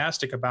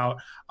enthusiastic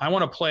about, I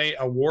want to play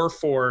a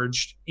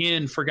Warforged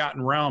in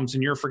Forgotten Realms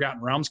in your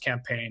Forgotten Realms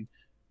campaign,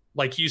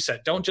 like you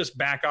said, don't just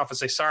back off and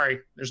say, sorry,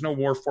 there's no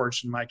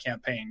Warforged in my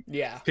campaign.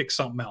 Yeah. Pick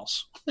something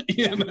else.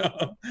 You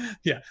know?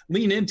 Yeah.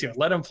 Lean into it.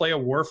 Let them play a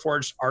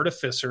Warforged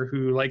artificer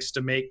who likes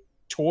to make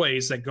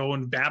toys that go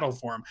in battle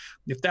for them.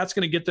 If that's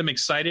going to get them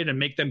excited and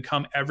make them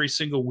come every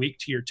single week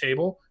to your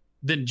table,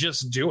 then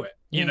just do it.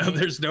 You know,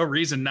 there's no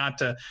reason not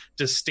to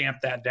stamp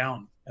that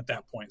down at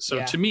that point.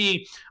 So to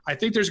me, I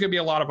think there's going to be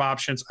a lot of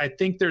options. I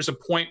think there's a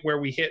point where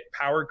we hit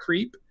power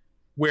creep,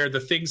 where the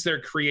things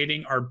they're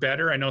creating are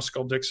better. I know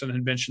Skull Dixon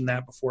had mentioned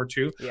that before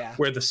too,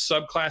 where the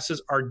subclasses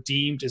are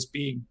deemed as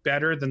being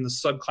better than the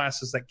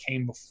subclasses that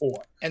came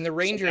before. And the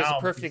Ranger is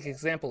a perfect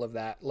example of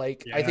that.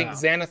 Like, I think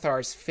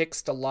Xanathar's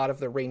fixed a lot of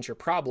the Ranger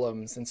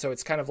problems. And so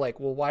it's kind of like,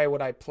 well, why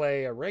would I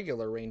play a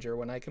regular Ranger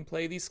when I can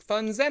play these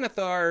fun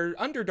Xanathar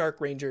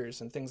Underdark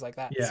Rangers and things like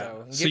that?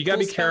 Yeah. So you got to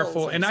be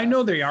careful. And I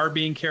know they are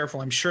being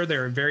careful. I'm sure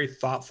they're very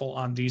thoughtful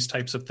on these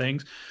types of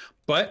things.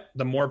 But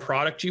the more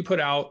product you put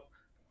out,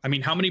 I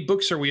mean, how many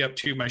books are we up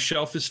to? My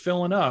shelf is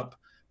filling up.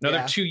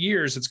 Another 2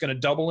 years, it's going to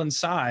double in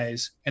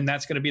size, and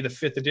that's going to be the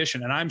 5th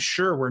edition. And I'm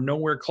sure we're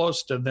nowhere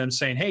close to them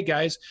saying, hey,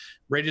 guys,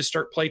 ready to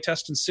start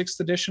playtesting 6th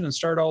edition and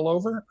start all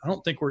over? I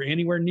don't think we're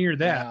anywhere near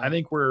that. I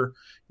think we're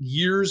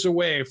years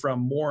away from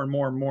more and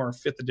more and more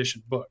 5th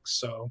edition books.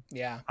 So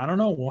I don't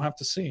know. We'll have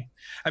to see.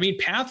 I mean,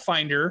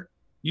 Pathfinder,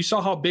 you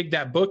saw how big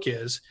that book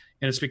is,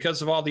 and it's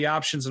because of all the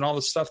options and all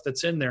the stuff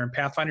that's in there. And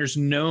Pathfinder's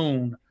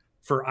known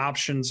for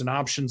options and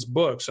options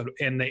books,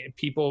 and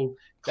people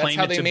claim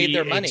it to be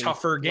a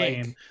tougher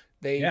game.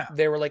 Like,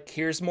 they were like,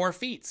 here's more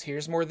feats,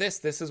 here's more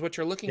this is what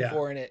you're looking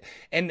for in it.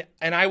 And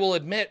I will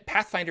admit,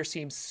 Pathfinder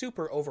seems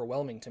super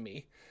overwhelming to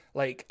me.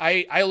 Like,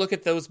 I look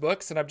at those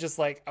books and I'm just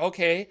like,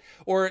 okay.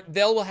 Or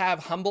they'll have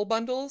humble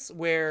bundles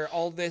where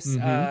all this,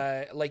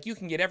 like, you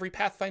can get every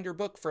Pathfinder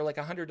book for like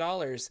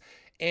 $100,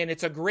 and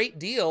it's a great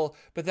deal.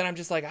 But then I'm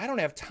just like, I don't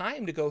have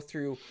time to go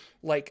through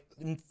like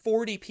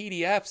 40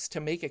 PDFs to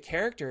make a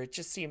character. It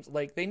just seems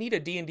like they need a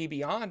D&D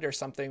Beyond or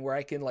something where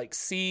I can like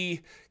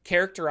see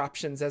character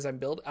options as I'm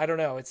building. I don't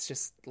know. It's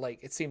just like,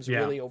 it seems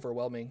really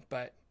overwhelming,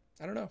 but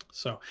I don't know.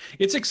 So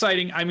it's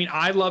exciting. I mean,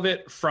 I love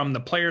it from the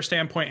player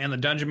standpoint and the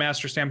dungeon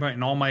master standpoint,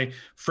 and all my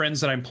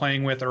friends that I'm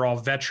playing with are all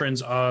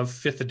veterans of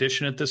 5th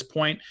edition at this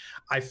point.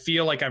 I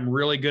feel like I'm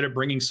really good at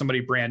bringing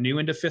somebody brand new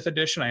into 5th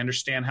edition. I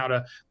understand how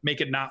to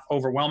make it not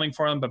overwhelming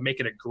for them, but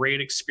make it a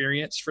great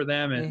experience for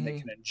them, and they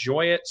can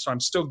enjoy it. So I'm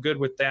still good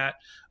with that.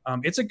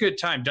 It's a good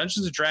time.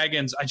 Dungeons and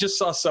Dragons, I just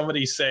saw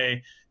somebody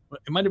say,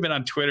 it might have been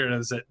on Twitter, and it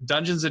was that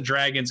Dungeons and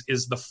Dragons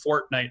is the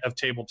Fortnite of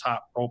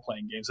tabletop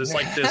role-playing games. It's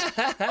like this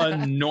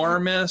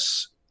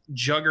enormous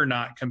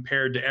juggernaut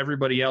compared to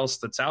everybody else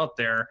that's out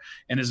there.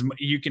 And as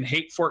you can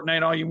hate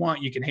Fortnite all you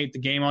want, you can hate the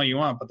game all you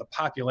want, but the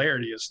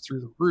popularity is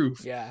through the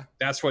roof. Yeah,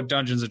 that's what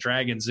Dungeons and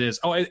Dragons is.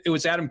 Oh, it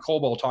was Adam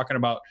Coble talking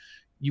about,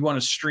 you want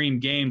to stream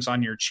games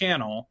on your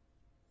channel,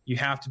 you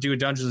have to do a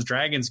Dungeons and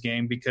Dragons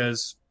game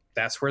because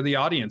that's where the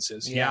audience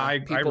is.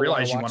 I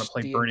realize you want to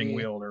play D&D. Burning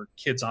Wheel or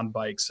Kids on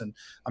Bikes, and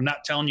I'm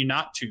not telling you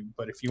not to,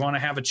 but if you want to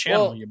have a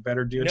channel, you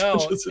better do it.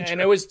 And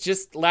it was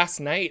just last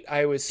night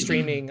I was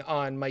streaming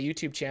on my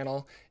YouTube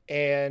channel,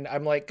 and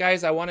I'm like,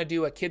 guys, I want to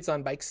do a Kids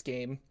on Bikes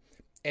game,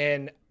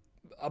 and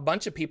a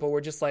bunch of people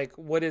were just like,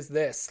 what is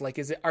this? Like,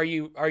 are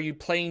you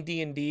playing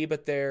D&D,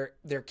 but they're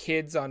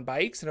kids on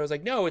bikes? And I was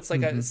like, no, it's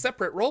like a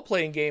separate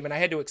role-playing game. And I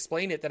had to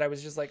explain it, that I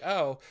was just like,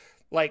 oh,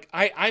 like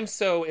I'm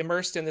so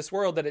immersed in this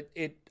world that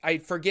I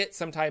forget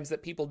sometimes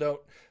that people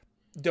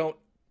don't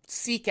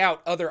seek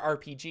out other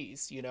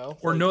RPGs, you know,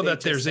 or like know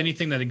that there's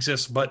anything that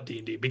exists but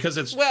D&D, because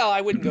it's, well, I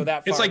wouldn't go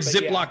that far. It's like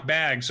Ziploc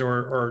bags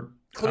or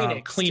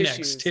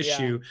Kleenex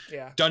tissue.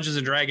 Dungeons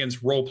and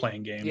Dragons role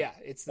playing game. Yeah,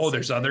 it's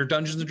there's other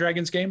Dungeons and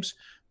Dragons games.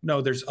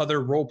 No, there's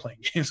other role playing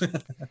games.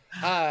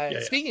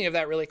 Speaking of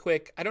that, really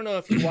quick, I don't know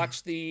if you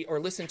watched or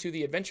listened to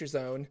the Adventure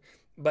Zone,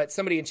 but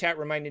somebody in chat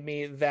reminded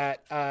me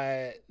that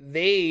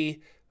they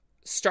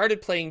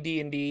started playing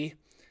D&D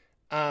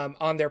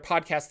on their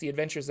podcast, The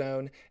Adventure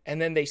Zone,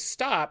 and then they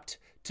stopped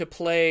to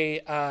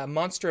play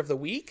Monster of the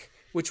Week,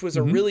 which was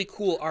a really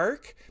cool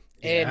arc.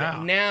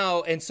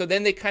 And so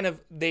then they kind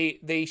of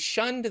they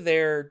shunned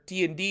their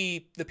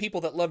D&D, the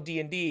people that love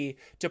D&D,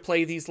 to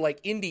play these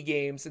like indie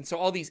games, and so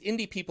all these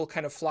indie people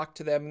kind of flocked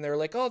to them, and they're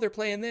like, oh, they're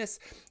playing this.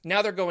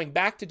 Now they're going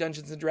back to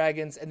Dungeons and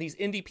Dragons, and these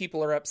indie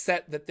people are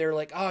upset that they're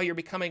like, oh, you're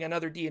becoming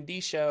another D&D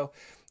show.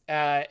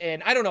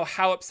 And I don't know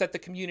how upset the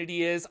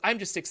community is. I'm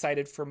just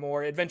excited for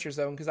more Adventure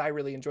Zone because I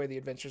really enjoy the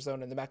Adventure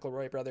Zone and the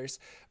McElroy brothers.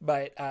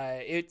 But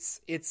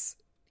it's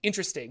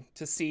interesting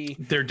to see.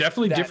 They're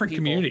definitely different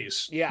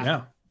communities.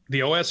 Yeah.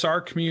 The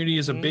OSR community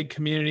is a big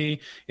community,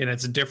 and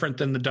it's different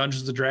than the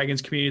Dungeons and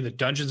Dragons community. The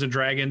Dungeons and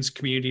Dragons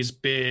community is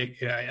big,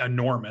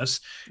 enormous.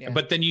 Yeah.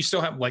 But then you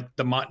still have like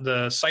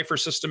the Cypher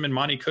System and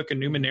Monty Cook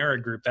and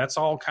Numenera group. That's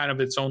all kind of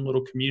its own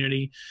little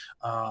community.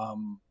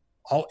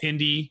 All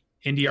indie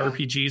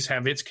RPGs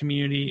have its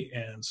community,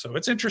 and so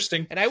it's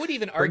interesting. And I would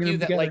even argue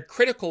that like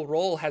Critical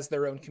Role has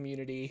their own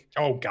community.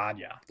 Oh God,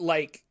 yeah.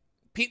 Like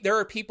there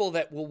are people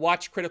that will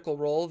watch Critical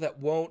Role that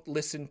won't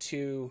listen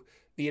to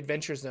the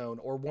Adventure Zone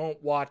or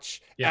won't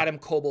watch Adam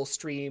Coble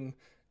stream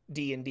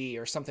D&D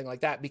or something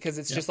like that, because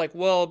it's just like,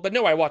 well, but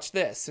no, I watched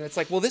this. And it's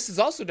like, well, this is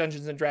also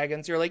Dungeons and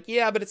Dragons. You're like,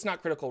 yeah, but it's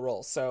not Critical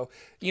Role. So,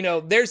 you know,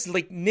 there's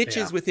like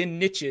niches within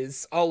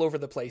niches all over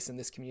the place in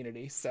this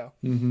community. So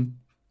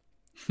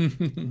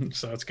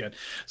So that's good.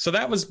 So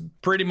that was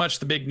pretty much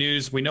the big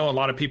news. We know a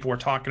lot of people were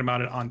talking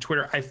about it on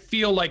Twitter. I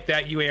feel like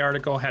that UA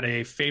article had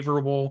a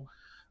favorable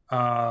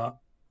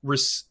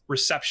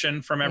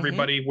reception from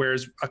everybody,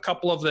 whereas a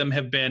couple of them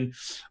have been,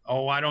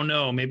 oh, I don't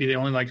know, maybe they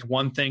only liked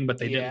one thing, but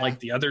they didn't like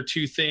the other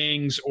two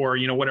things, or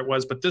what it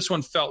was. But this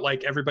one felt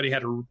like everybody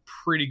had a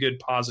pretty good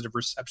positive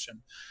reception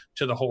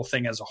to the whole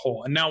thing as a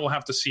whole. And now we'll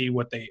have to see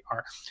what they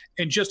are.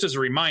 And just as a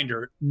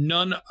reminder,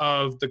 none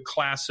of the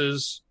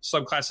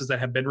subclasses that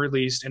have been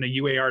released in a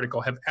UA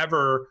article have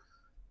ever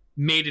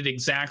made it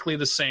exactly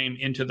the same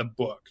into the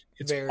book.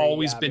 It's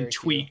always been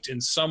tweaked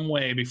in some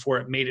way before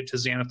it made it to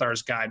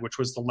Xanathar's Guide, which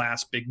was the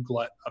last big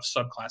glut of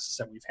subclasses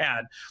that we've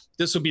had.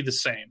 This will be the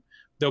same.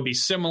 They'll be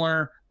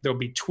similar. There'll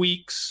be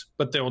tweaks,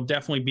 but there will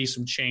definitely be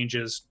some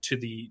changes to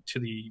the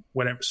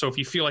whatever. So if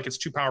you feel like it's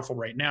too powerful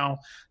right now,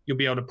 you'll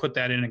be able to put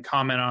that in and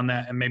comment on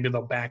that, and maybe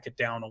they'll back it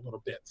down a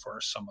little bit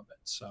for some of it.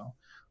 So,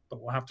 but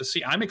we'll have to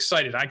see. I'm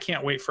excited. I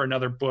can't wait for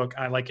another book.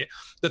 I like it.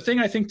 The thing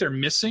I think they're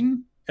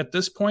missing at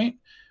this point,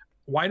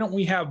 why don't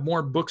we have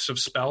more books of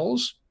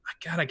spells?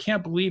 God, I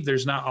can't believe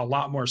there's not a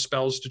lot more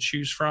spells to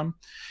choose from.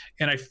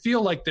 And I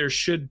feel like there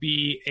should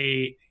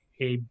be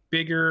a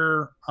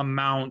bigger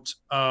amount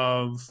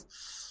of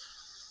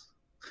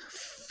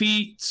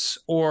feats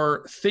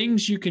or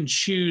things you can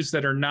choose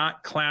that are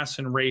not class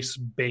and race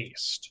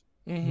based,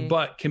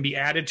 but can be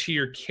added to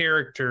your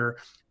character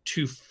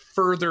to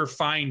further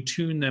fine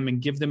tune them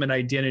and give them an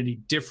identity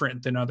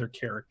different than other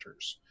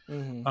characters.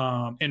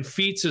 And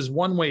feats is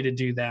one way to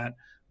do that.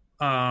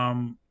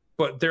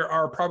 But there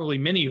are probably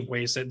many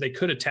ways that they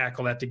could have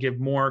tackled that to give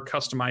more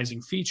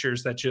customizing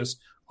features that just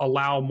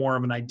allow more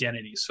of an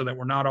identity so that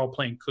we're not all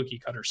playing cookie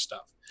cutter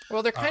stuff.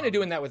 Well, they're kind of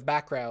doing that with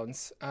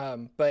backgrounds.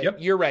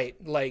 But you're right.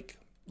 Like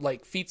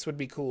feats would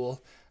be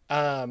cool.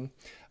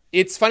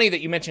 It's funny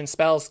that you mentioned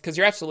spells because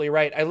you're absolutely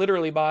right. I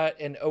literally bought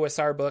an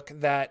OSR book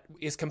that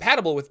is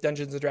compatible with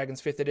Dungeons &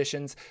 Dragons 5th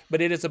editions, but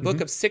it is a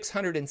book of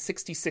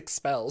 666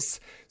 spells.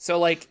 So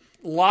like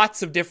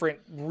lots of different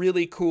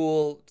really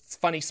cool,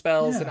 funny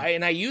spells.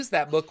 And I use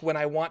that book when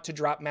I want to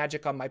drop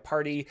magic on my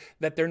party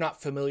that they're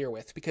not familiar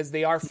with, because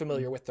they are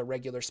familiar with the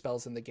regular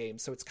spells in the game.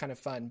 So it's kind of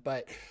fun.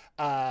 But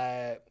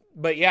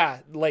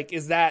yeah, like,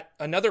 is that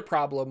another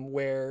problem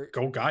where,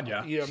 oh God,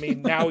 yeah, I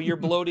mean, now you're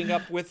bloating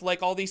up with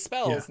like all these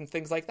spells and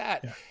things like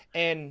that.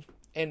 And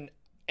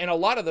a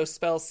lot of those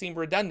spells seem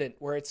redundant,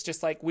 where it's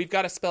just like, we've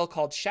got a spell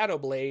called Shadow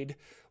Blade.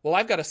 Well,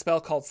 I've got a spell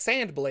called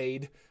Sand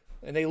Blade,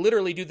 and they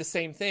literally do the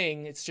same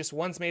thing. It's just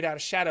one's made out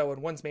of shadow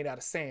and one's made out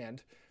of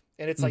sand.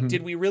 And it's like,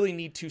 did we really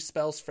need two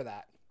spells for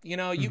that? You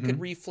could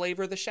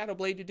reflavor the Shadow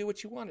Blade to do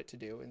what you want it to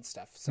do and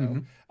stuff. So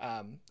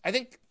I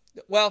think,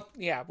 well,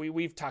 yeah,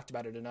 we've talked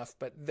about it enough,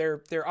 but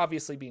they're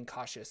obviously being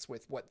cautious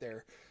with what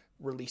they're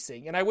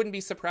releasing. And I wouldn't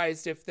be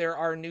surprised if there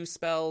are new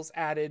spells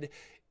added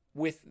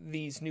with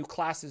these new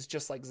classes,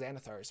 just like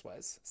Xanathar's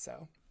was.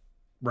 So,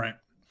 right.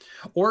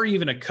 Or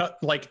even a cut,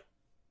 like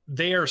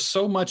they are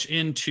so much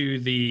into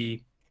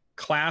the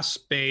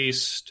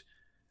class-based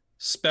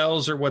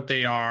spells or what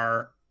they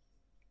are.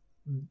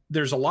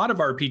 There's a lot of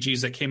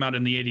RPGs that came out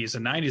in the 80s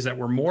and 90s that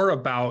were more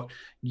about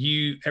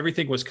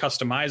everything was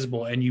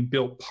customizable and you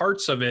built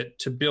parts of it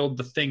to build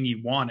the thing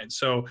you wanted.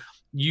 So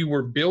you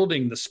were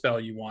building the spell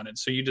you wanted.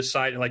 So you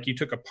decided, like, you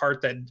took a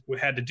part that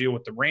had to deal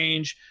with the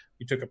range.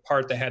 You took a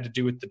part that had to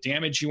do with the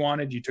damage you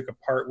wanted. You took a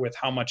part with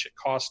how much it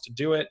cost to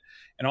do it.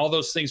 And all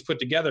those things put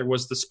together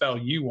was the spell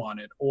you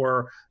wanted.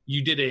 Or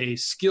you did a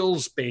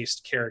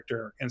skills-based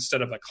character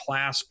instead of a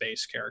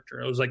class-based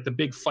character. It was like the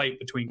big fight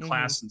between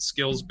class and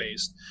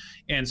skills-based.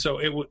 And so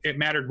it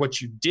mattered what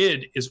you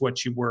did is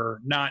what you were,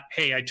 not,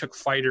 hey, I took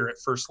fighter at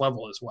first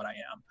level is what I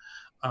am.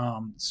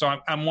 So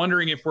I'm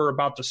wondering if we're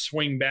about to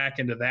swing back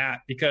into that,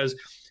 because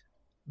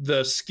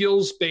the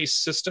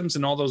skills-based systems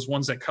and all those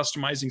ones that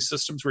customizing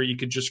systems where you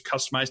could just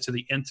customize to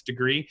the nth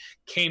degree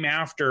came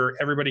after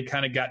everybody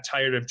kind of got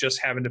tired of just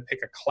having to pick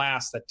a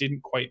class that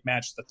didn't quite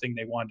match the thing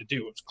they wanted to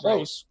do. It was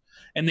close.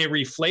 Right. And they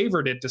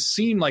reflavored it to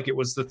seem like it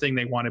was the thing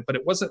they wanted, but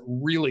it wasn't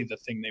really the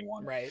thing they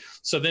wanted. Right.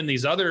 So then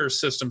these other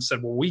systems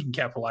said, well, we can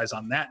capitalize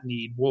on that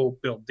need. We'll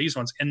build these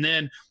ones. And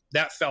then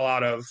that fell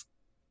out of,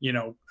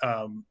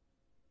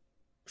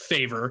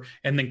 favor,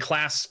 and then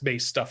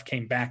class-based stuff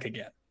came back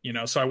again.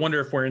 So I wonder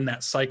if we're in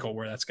that cycle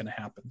where that's going to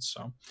happen.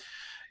 So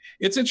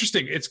it's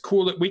interesting. It's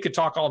cool that we could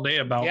talk all day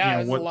about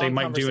what they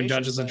might do in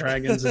Dungeons and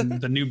Dragons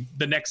and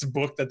the next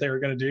book that they were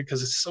going to do,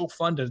 because it's so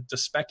fun to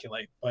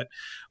speculate. But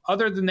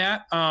other than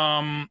that,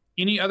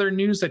 any other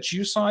news that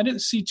you saw? I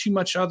didn't see too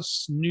much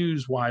else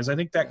news wise. I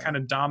think that kind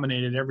of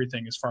dominated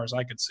everything as far as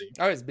I could see.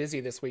 I was busy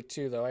this week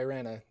too, though. I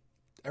ran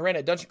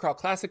a Dungeon Crawl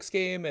Classics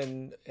game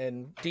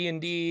and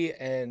D&D,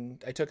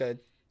 and I took a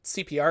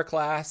CPR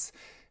class.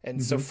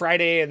 And so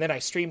Friday, and then I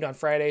streamed on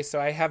Friday. So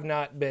I have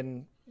not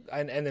been,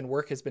 and then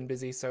work has been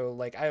busy. So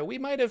like we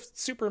might have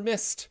super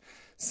missed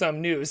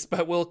some news,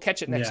 but we'll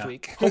catch it next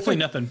week. Hopefully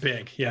nothing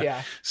big.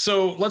 Yeah.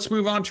 So let's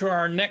move on to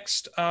our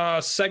next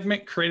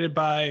segment created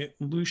by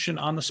Lucian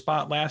on the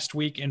spot last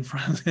week in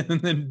front of,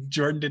 and then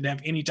Jordan didn't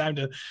have any time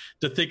to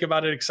think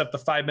about it except the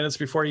 5 minutes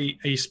before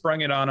he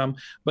sprung it on him.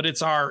 But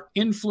it's our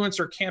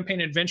influencer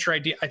campaign adventure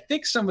idea. I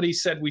think somebody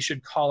said we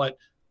should call it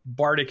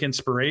Bardic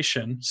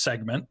Inspiration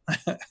segment.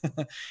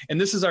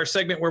 And this is our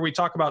segment where we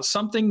talk about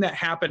something that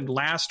happened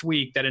last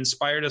week that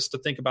inspired us to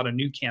think about a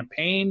new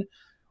campaign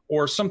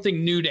or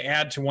something new to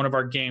add to one of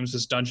our games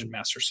as Dungeon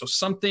Master. So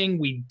something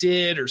we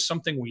did or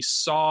something we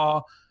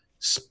saw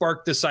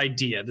sparked this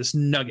idea, this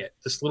nugget,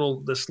 this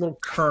little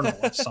kernel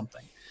of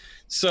something.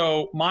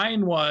 So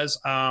mine was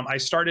I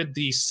started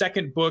the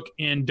second book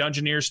in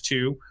Dungeoneers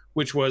 2,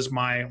 which was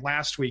my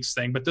last week's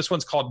thing, but this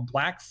one's called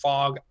Black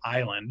Fog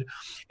Island,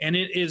 and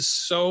it is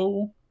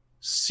so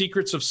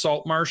Secrets of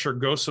Saltmarsh or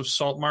Ghosts of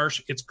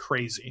Saltmarsh. It's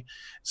crazy.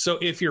 So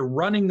if you're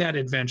running that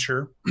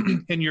adventure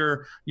and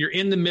you're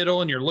in the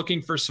middle and you're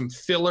looking for some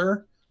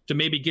filler to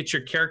maybe get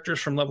your characters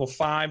from level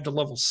 5 to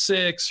level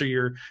 6, or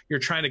you're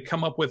trying to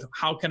come up with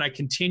how can I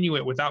continue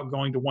it without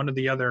going to one of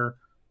the other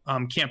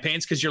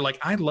campaigns, because you're like,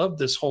 I love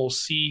this whole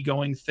sea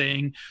going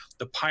thing,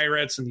 the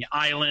pirates and the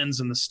islands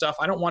and the stuff.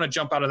 I don't want to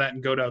jump out of that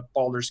and go to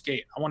Baldur's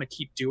Gate. I want to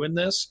keep doing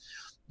this.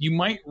 You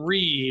might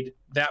read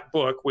that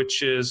book,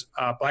 which is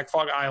Black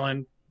Fog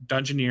Island,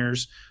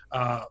 Dungeoneers.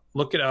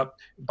 Look it up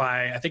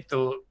by, I think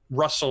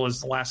Russell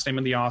is the last name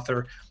of the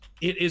author.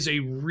 It is a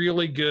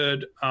really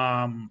good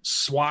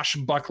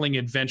swashbuckling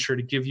adventure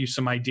to give you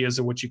some ideas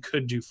of what you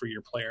could do for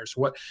your players,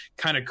 what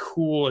kind of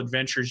cool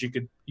adventures you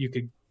could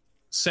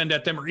send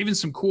at them, or even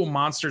some cool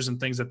monsters and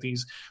things that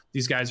these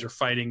guys are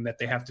fighting that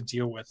they have to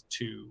deal with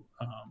to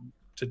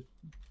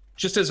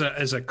just as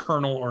a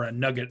kernel or a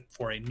nugget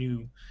for a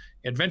new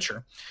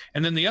adventure.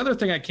 And then the other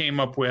thing I came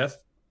up with,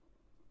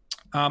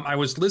 I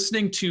was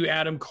listening to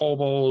Adam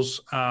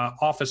Cobol's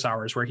Office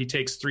Hours, where he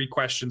takes 3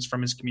 questions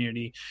from his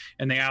community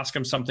and they ask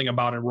him something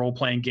about a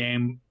role-playing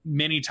game,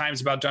 many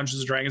times about Dungeons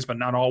and Dragons, but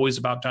not always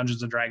about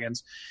Dungeons and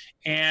Dragons.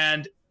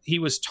 And he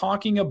was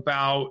talking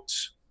about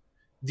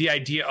the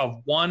idea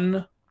of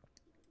one-on-one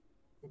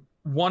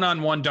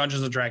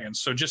Dungeons and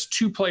Dragons. So just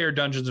 2-player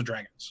Dungeons and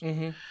Dragons.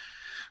 Mm-hmm.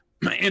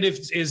 And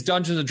is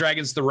Dungeons and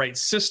Dragons the right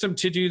system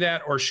to do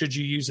that, or should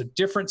you use a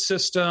different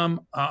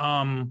system?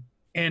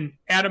 And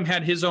Adam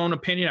had his own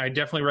opinion. I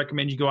definitely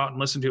recommend you go out and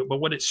listen to it. But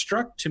what it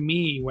struck to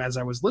me as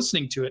I was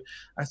listening to it,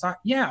 I thought,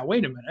 yeah,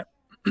 wait a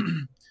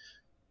minute.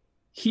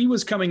 He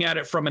was coming at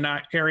it from an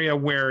area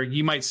where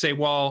you might say,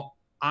 well,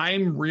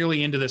 I'm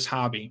really into this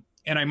hobby.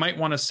 And I might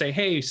want to say,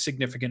 hey,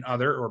 significant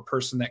other or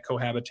person that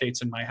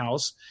cohabitates in my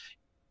house,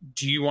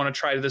 do you want to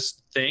try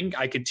this thing?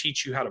 I could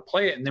teach you how to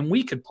play it, and then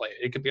we could play it.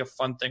 It could be a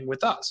fun thing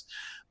with us.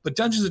 But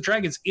Dungeons &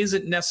 Dragons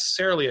isn't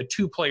necessarily a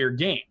 2-player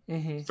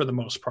game for the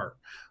most part.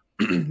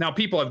 Now,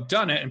 people have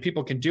done it, and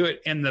people can do it.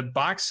 And the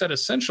box set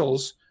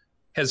Essentials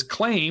has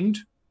claimed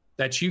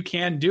that you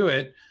can do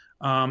it.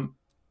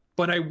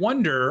 But I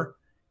wonder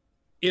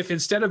if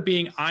instead of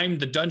being I'm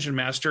the Dungeon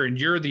Master and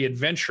you're the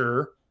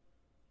adventurer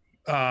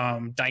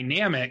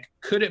dynamic,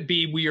 could it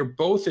be we are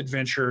both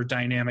adventurer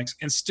dynamics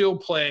and still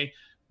play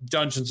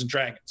Dungeons and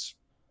Dragons?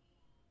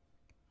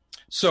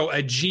 So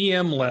a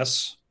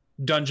GM-less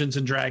Dungeons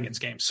and Dragons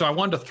game. So I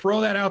wanted to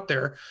throw that out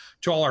there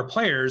to all our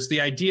players.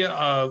 The idea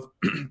of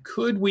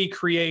could we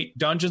create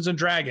Dungeons and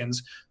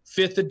Dragons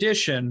 5th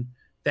edition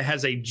that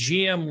has a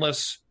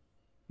GM-less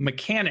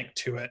mechanic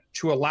to it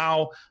to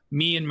allow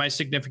me and my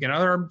significant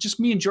other, or just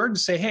me and Jordan,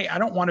 to say, hey, I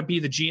don't want to be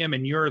the GM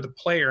and you're the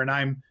player,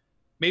 and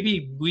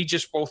maybe we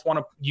just both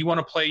you want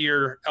to play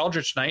your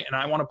Eldritch Knight and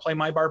I want to play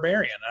my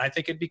Barbarian. And I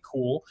think it'd be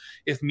cool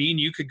if me and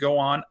you could go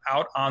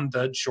out on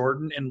the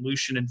Jordan and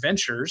Lucian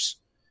adventures,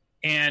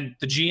 and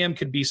the GM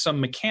could be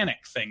some mechanic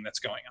thing that's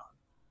going on.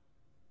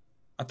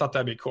 I thought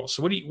that'd be cool.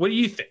 So what do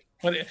you think?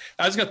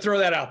 I was going to throw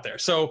that out there.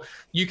 So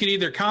you can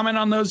either comment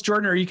on those,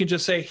 Jordan, or you can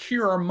just say,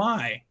 here are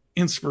my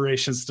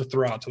inspirations to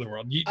throw out to the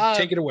world. You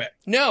take it away.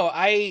 No,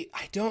 I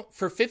don't.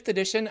 For 5th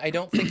edition, I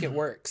don't think it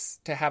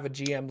works to have a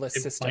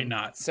GM-less system. Might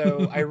not.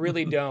 So I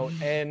really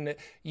don't. And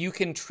you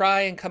can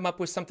try and come up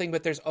with something,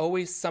 but there's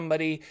always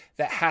somebody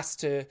that has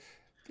to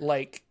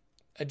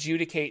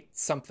adjudicate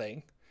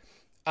something.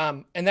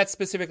 And that's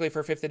specifically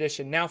for 5th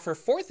edition. Now for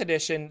 4th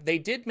edition, they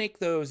did make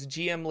those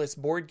GM-less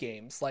board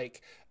games.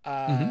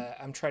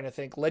 I'm trying to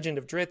think. Legend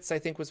of Dritz, I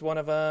think, was one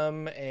of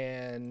them,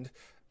 and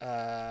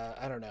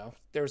I don't know.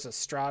 There was a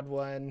Strahd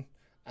one,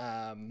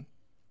 and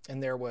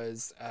there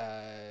was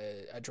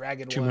a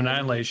Dragon Tomb one. of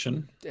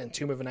Annihilation. And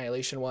Tomb of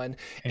Annihilation one.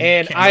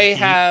 And I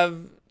have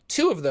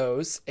 2 of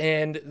those,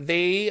 and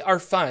they are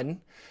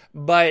fun,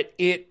 but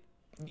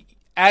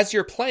as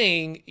you're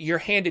playing, you're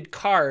handed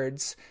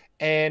cards,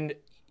 and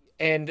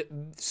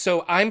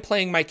so I'm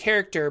playing my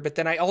character, but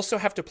then I also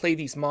have to play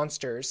these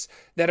monsters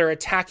that are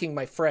attacking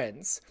my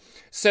friends.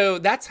 So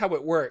that's how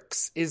it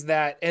works, is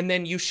that, and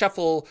then you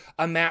shuffle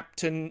a map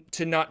to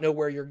not know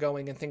where you're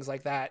going and things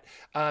like that.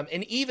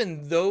 And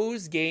even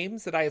those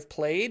games that I have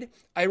played,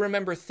 I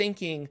remember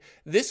thinking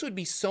this would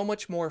be so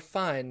much more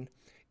fun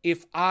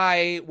if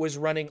I was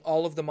running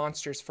all of the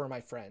monsters for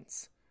my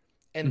friends.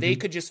 And they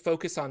could just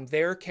focus on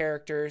their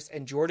characters,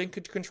 and Jordan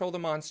could control the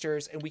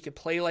monsters, and we could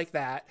play like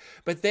that.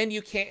 But then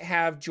you can't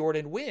have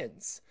Jordan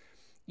wins,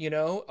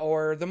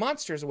 or the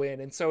monsters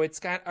win. And so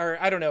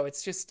I don't know.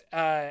 It's just,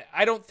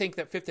 I don't think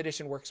that 5th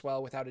edition works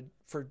well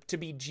to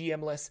be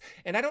GM-less.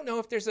 And I don't know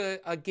if there's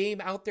a game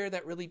out there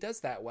that really does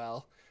that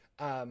well.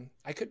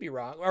 I could be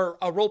wrong, or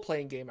a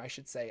role-playing game, I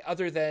should say,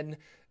 other than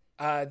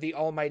the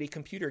almighty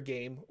computer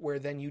game, where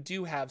then you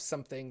do have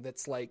something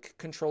that's like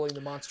controlling the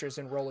monsters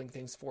and rolling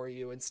things for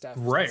you and stuff.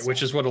 Right,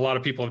 which is what a lot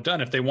of people have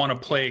done. If they want to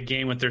play a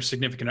game with their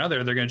significant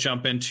other, they're going to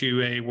jump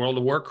into a World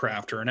of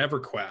Warcraft or an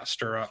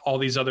EverQuest or all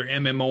these other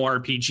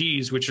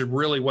MMORPGs, which is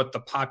really what the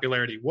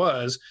popularity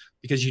was,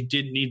 because you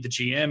didn't need the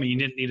GM and you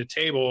didn't need a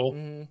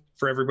table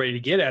for everybody to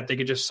get at. They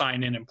could just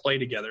sign in and play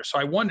together. So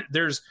I wonder,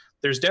 there's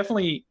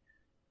definitely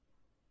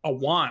a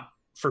want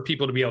for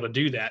people to be able to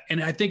do that.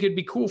 And I think it'd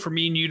be cool for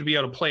me and you to be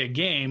able to play a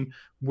game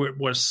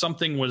where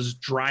something was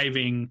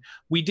driving.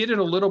 We did it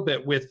a little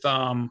bit with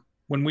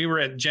when we were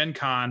at Gen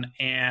Con,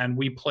 and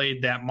we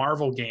played that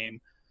Marvel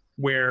game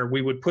where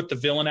we would put the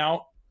villain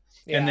out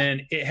and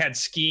then it had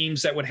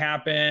schemes that would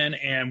happen,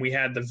 and we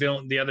had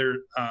the other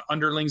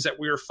underlings that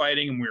we were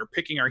fighting, and we were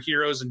picking our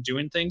heroes and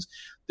doing things.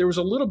 There was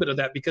a little bit of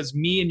that because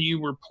me and you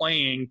were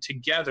playing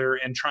together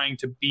and trying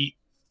to beat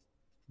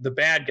the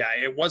bad guy.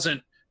 It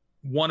wasn't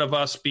one of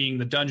us being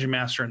the dungeon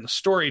master and the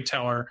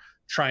storyteller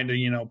trying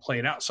to, play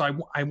it out. So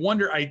I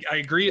wonder, I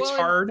agree it's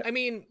hard. I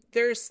mean,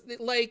 there's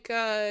like,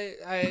 I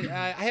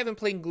haven't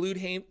played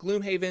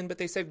Gloomhaven, but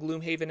they said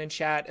Gloomhaven in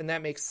chat, and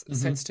that makes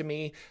sense to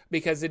me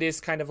because it is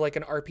kind of like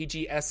an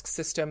RPG-esque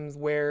system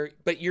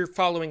but you're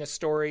following a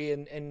story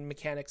and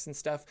mechanics and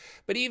stuff.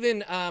 But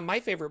even my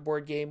favorite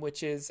board game,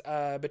 which is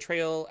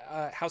Betrayal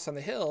House on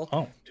the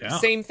Hill,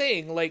 same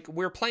thing. Like,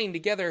 we're playing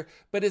together,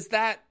 but is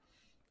that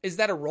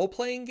a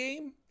role-playing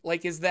game?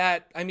 Like,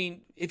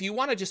 if you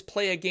want to just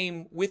play a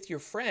game with your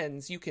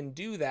friends, you can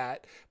do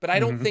that. But I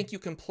don't think you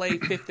can play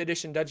 5th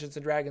edition Dungeons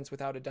and Dragons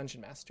without a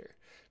dungeon master,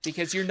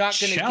 because you're not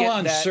going to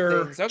get that.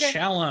 Sir. Okay.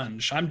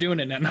 Challenge. I'm doing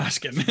it now. No, I was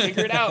kidding.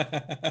 Figure it out.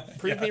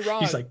 Prove me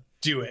wrong. He's like,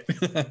 do it.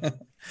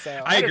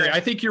 So I agree. I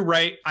think you're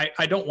right.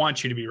 I don't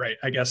want you to be right,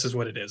 I guess is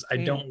what it is. I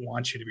don't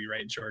want you to be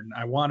right, Jordan.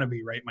 I want to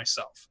be right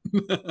myself.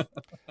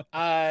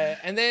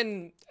 And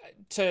then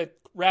to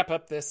wrap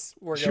up this,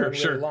 we're going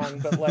really long,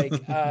 but like,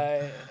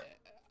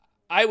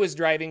 I was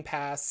driving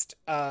past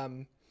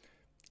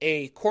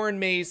a corn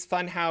maze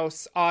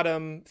funhouse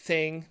autumn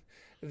thing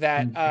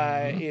that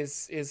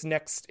is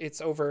next.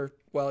 It's over.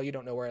 Well, you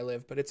don't know where I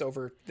live, but it's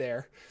over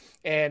there.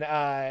 And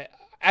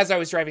as I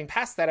was driving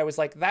past that, I was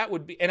like, that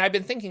would be. And I've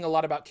been thinking a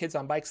lot about kids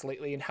on bikes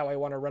lately and how I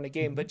want to run a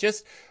game, but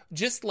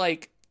just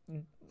like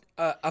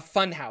a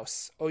fun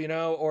house,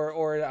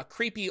 or a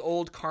creepy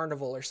old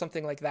carnival or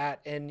something like that.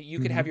 And you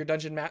could have your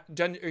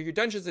your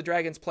Dungeons and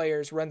Dragons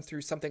players run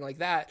through something like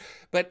that.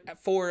 But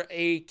for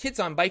a kids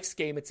on bikes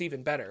game, it's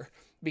even better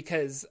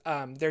because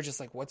they're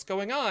just like, what's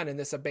going on in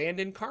this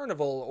abandoned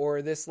carnival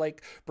or this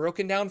like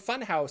broken down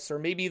fun house, or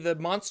maybe the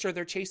monster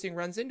they're chasing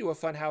runs into a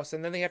fun house.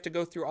 And then they have to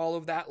go through all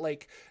of that,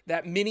 like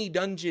that mini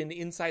dungeon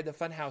inside the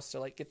fun house to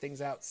like get things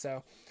out.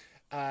 So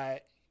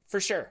for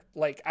sure.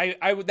 Like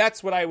I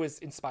that's what I was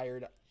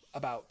inspired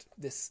about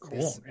this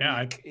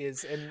week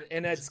is,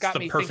 and it's got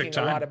me thinking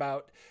a lot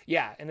about,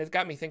 and it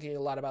got me thinking a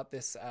lot about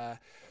this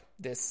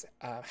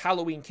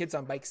Halloween Kids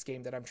on Bikes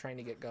game that I'm trying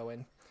to get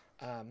going.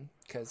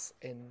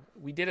 And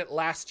we did it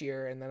last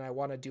year, and then I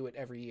want to do it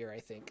every year. I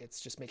think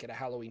it's just make it a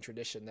Halloween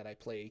tradition that I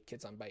play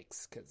Kids on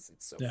Bikes because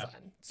it's so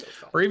fun.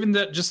 Or even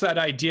that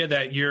idea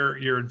that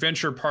your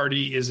adventure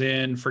party is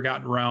in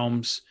Forgotten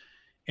Realms,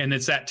 and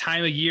it's that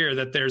time of year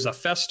that there's a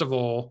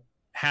festival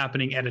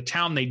happening at a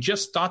town they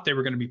just thought they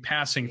were going to be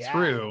passing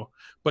through,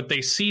 but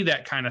they see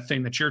that kind of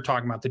thing that you're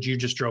talking about that you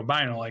just drove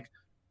by and are like,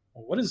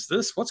 well, what is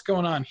this? What's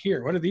going on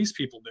here? What are these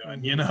people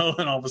doing? And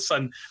all of a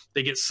sudden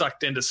they get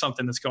sucked into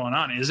something that's going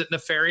on. Is it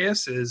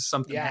nefarious? Is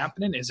something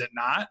happening? Is it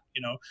not?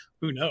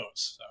 Who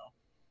knows? So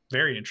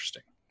very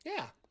interesting.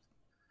 Yeah.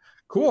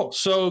 Cool.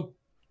 So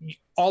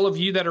all of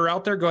you that are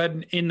out there, go ahead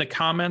and in the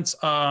comments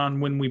on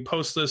when we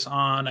post this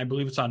on, I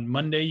believe it's on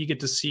Monday, you get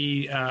to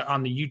see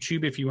on the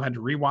YouTube, if you had to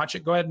rewatch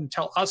it, go ahead and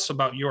tell us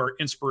about your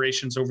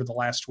inspirations over the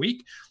last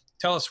week.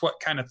 Tell us what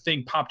kind of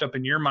thing popped up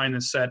in your mind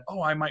that said,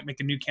 oh, I might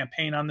make a new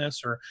campaign on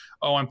this, or,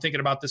 oh, I'm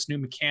thinking about this new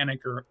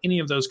mechanic, or any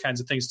of those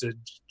kinds of things to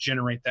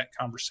generate that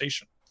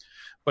conversation.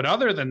 But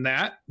other than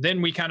that,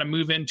 then we kind of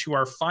move into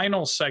our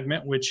final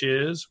segment, which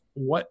is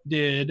what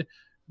did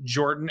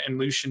Jordan and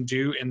Lucian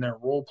do in their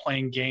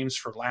role-playing games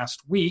for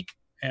last week,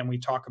 and we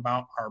talk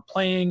about our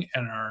playing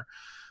and our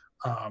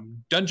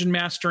dungeon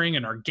mastering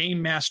and our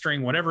game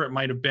mastering, whatever it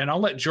might have been.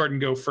 I'll let Jordan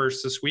go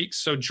first this week.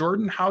 So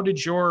Jordan, how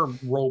did your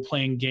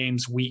role-playing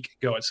games week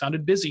go? It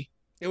sounded busy.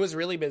 It was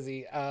really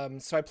busy.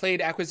 So I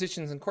played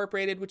Acquisitions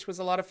Incorporated, which was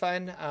a lot of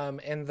fun.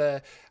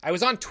 I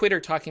was on Twitter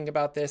talking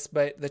about this,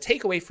 but the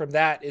takeaway from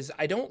that is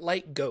I don't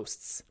like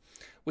ghosts.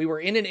 we were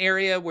in an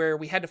area where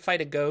we had to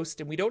fight a ghost,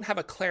 and we don't have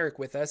a cleric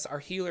with us. Our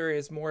healer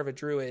is more of a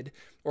druid,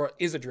 or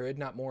is a druid,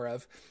 not more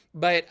of.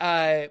 But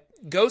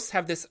ghosts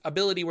have this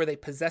ability where they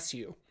possess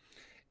you.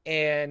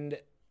 And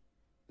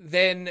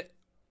then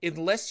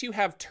unless you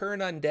have turn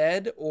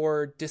undead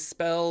or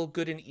dispel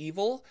good and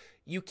evil,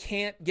 you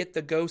can't get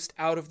the ghost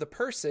out of the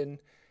person.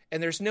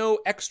 And there's no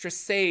extra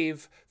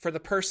save for the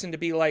person to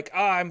be like,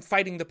 I'm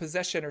fighting the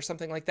possession or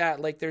something like that.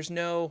 Like there's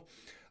no,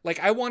 like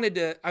I wanted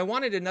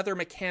another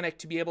mechanic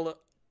to be able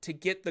to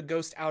get the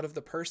ghost out of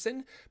the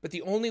person. But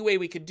the only way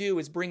we could do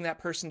is bring that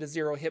person to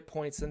 0 hit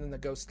points and then the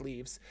ghost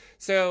leaves.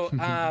 So,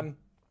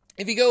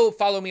 if you go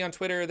follow me on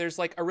Twitter, there's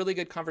like a really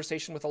good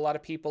conversation with a lot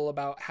of people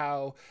about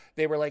how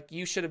they were like,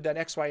 you should have done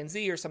X, Y, and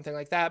Z or something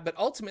like that. But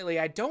ultimately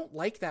I don't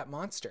like that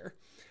monster.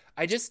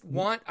 I just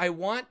want,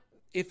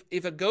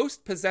 if a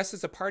ghost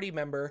possesses a party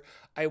member,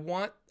 I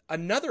want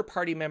another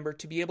party member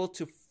to be able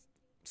to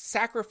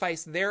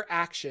sacrifice their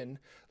action,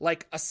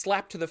 like a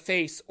slap to the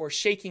face or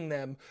shaking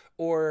them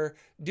or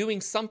doing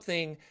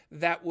something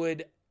that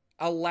would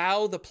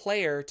allow the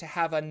player to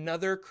have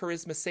another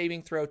charisma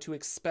saving throw to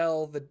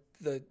expel the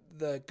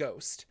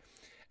ghost.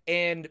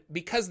 And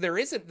because there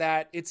isn't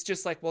that, it's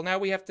just like, well, now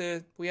we have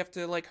to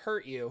like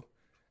hurt you.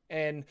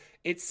 And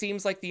it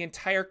seems like the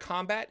entire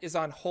combat is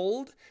on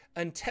hold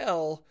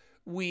until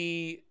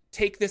we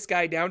take this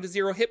guy down to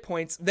 0 hit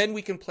points, then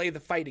we can play the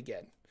fight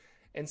again.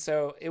 And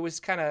so it was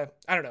kind of,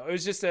 I don't know, it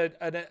was just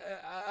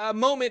a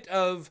moment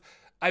of,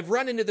 I've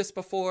run into this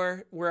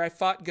before where I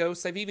fought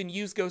ghosts. I've even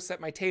used ghosts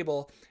at my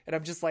table, and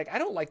I'm just like, I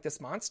don't like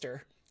this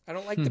monster. I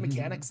don't like the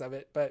mechanics of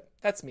it, but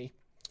that's me.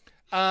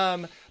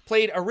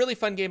 Played a really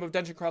fun game of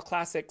Dungeon Crawl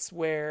Classics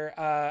where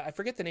I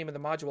forget the name of the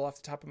module off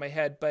the top of my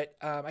head, but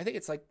I think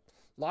it's like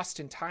Lost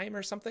in Time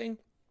or something.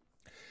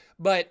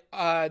 But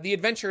the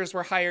adventurers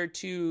were hired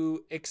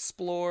to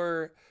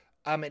explore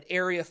an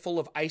area full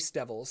of ice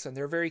devils, and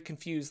they're very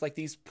confused. Like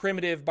these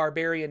primitive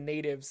barbarian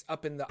natives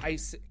up in the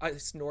ice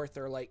north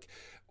are like,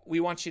 we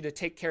want you to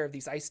take care of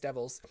these ice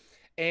devils.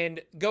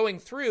 And going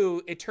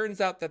through, it turns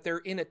out that they're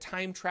in a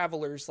time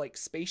traveler's like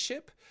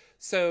spaceship.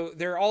 So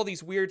there are all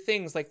these weird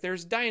things, like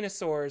there's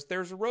dinosaurs,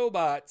 there's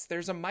robots,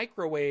 there's a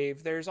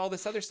microwave, there's all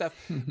this other stuff.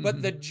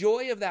 But the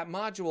joy of that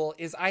module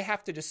is I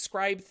have to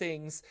describe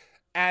things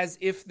as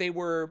if they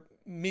were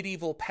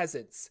medieval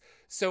peasants.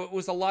 So it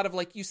was a lot of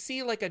like, you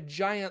see like a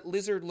giant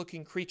lizard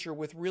looking creature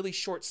with really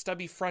short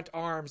stubby front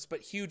arms,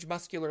 but huge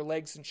muscular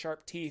legs and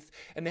sharp teeth.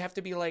 And they have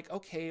to be like,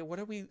 okay,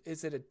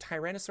 is it a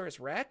Tyrannosaurus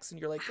Rex? And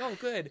you're like, oh,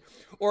 good.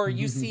 Or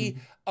you see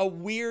a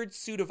weird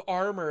suit of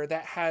armor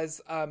that has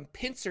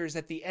pincers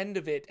at the end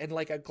of it and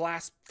like a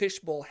glass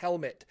fishbowl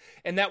helmet.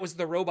 And that was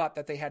the robot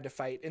that they had to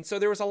fight. And so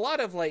there was a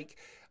lot of like,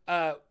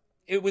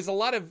 it was a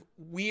lot of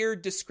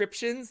weird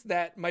descriptions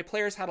that my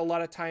players had a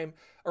lot of time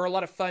or a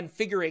lot of fun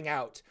figuring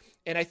out.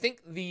 And I think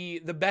the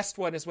best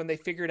one is when they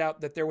figured out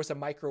that there was a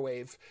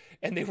microwave,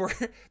 and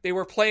they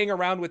were playing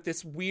around with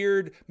this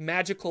weird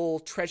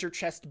magical treasure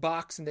chest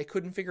box, and they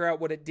couldn't figure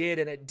out what it did,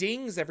 and it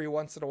dings every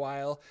once in a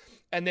while.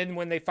 And then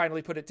when they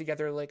finally put it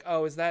together, like,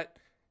 oh, is that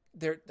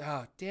there?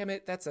 Oh, damn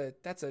it. That's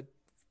a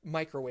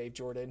microwave,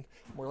 Jordan.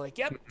 And we're like,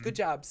 yep, good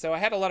job. So I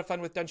had a lot of fun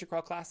with Dungeon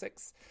Crawl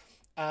Classics.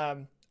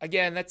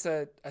 Again, that's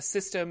a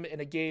system in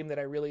a game that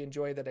I really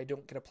enjoy that I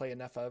don't get to play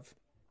enough of.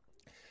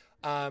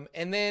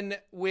 And then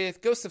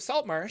with Ghosts of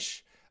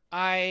Saltmarsh,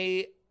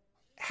 I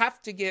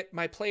have to get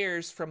my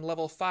players from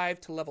level 5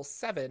 to level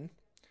 7,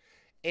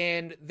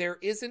 and there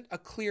isn't a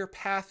clear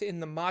path in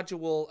the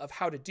module of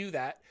how to do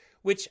that,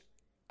 which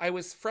I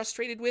was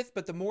frustrated with,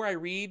 but the more I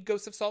read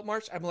Ghosts of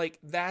Saltmarsh, I'm like,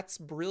 that's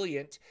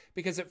brilliant,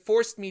 because it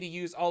forced me to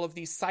use all of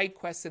these side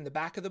quests in the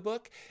back of the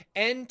book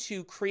and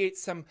to create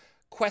some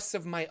quests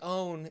of my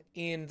own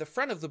in the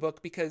front of the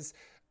book, because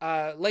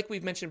like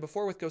we've mentioned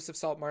before with Ghosts of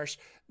Saltmarsh,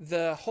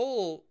 the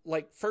whole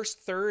like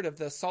first third of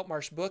the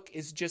Saltmarsh book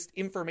is just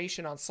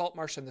information on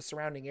Saltmarsh and the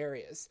surrounding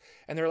areas.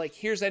 And they're like,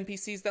 here's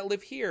NPCs that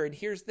live here, and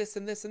here's this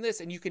and this and this.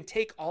 And you can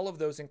take all of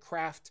those and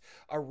craft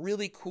a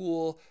really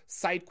cool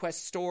side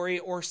quest story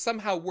or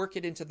somehow work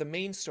it into the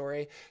main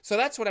story. So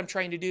that's what I'm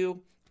trying to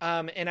do.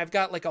 And I've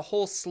got like a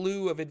whole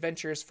slew of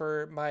adventures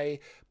for my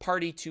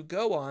party to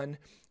go on.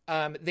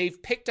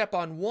 They've picked up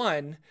on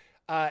one,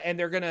 and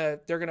they're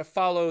gonna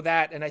follow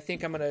that, and I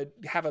think I'm gonna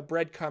have a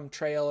breadcrumb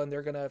trail, and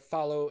they're gonna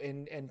follow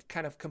and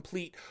kind of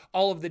complete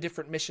all of the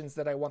different missions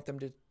that I want them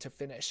to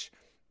finish.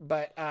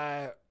 But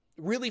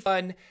really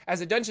fun.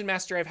 As a dungeon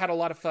master, I've had a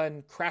lot of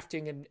fun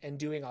crafting and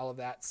doing all of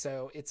that,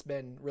 so it's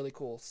been really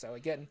cool. So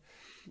again,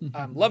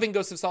 loving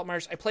Ghosts of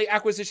Saltmarsh. I play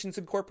Acquisitions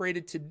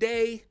Incorporated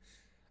today.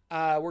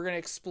 We're gonna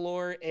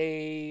explore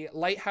a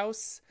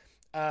lighthouse.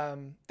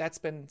 That's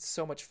been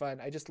so much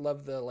fun. I just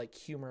love the like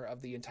humor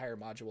of the entire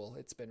module.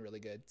 It's been really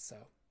good. So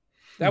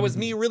that was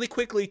me really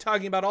quickly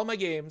talking about all my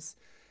games.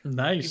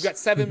 Nice. You've got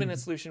 7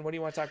 minutes, Lucian. What do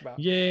you want to talk about?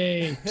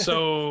 Yay.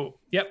 So,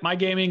 yep, my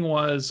gaming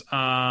was,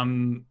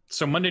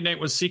 so Monday night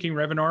was Seeking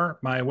Revenor,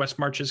 my West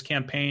Marches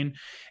campaign,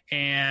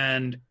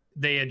 and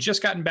they had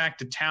just gotten back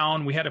to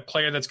town. We had a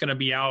player that's going to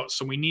be out,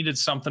 so we needed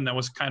something that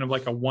was kind of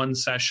like a one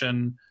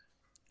session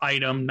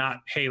item,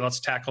 not, hey, let's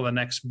tackle the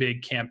next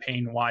big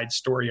campaign-wide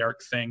story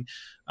arc thing.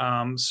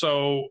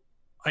 So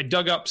I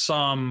dug up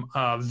some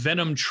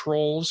venom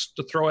trolls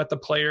to throw at the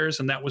players,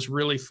 and that was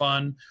really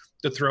fun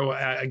to throw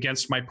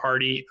against my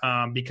party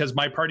because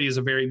my party is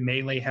a very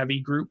melee-heavy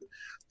group.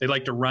 They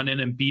like to run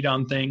in and beat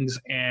on things,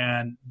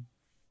 and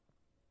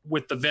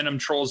with the venom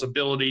troll's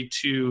ability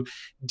to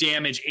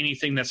damage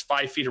anything that's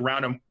 5 feet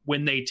around them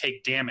when they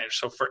take damage.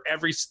 So for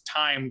every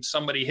time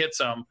somebody hits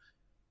them,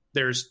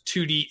 there's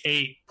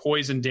 2d8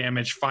 poison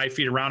damage 5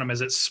 feet around them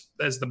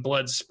as the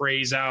blood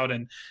sprays out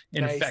and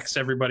infects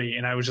everybody.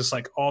 And I was just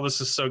like, oh, this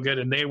is so good.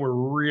 And they were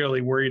really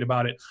worried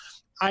about it.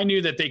 I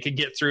knew that they could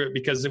get through it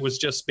because it was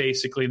just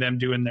basically them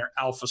doing their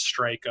alpha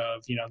strike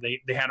of,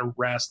 they had a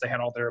rest, they had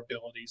all their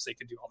abilities, they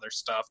could do all their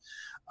stuff.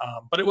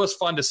 But it was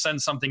fun to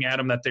send something at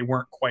them that they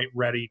weren't quite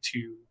ready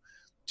to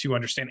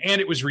understand.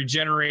 And it was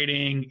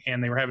regenerating,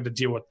 and they were having to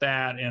deal with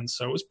that. And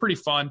so it was pretty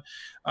fun.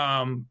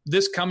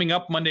 This coming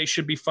up Monday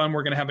should be fun.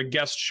 We're going to have a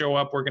guest show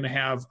up. We're going to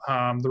have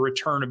the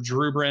return of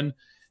Drubrin,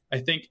 I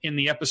think, in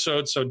the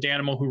episode. So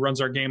Danimal, who runs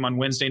our game on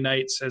Wednesday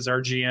nights as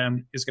our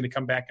GM, is going to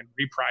come back and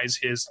reprise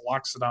his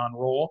Loxodon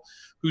role,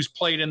 who's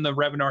played in the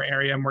Revenor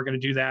area. And we're going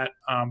to do that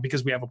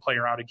because we have a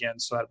player out again.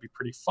 So that'll be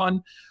pretty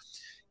fun.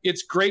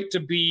 It's great to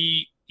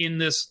be in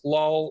this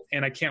lull,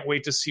 and I can't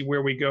wait to see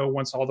where we go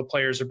once all the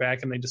players are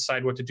back and they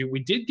decide what to do.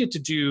 We did get to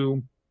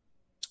do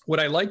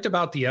what I liked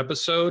about the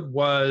episode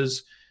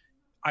was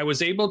I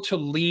was able to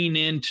lean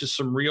into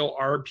some real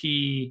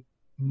RP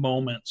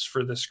moments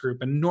for this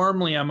group. And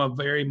normally I'm a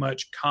very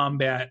much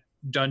combat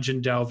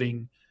dungeon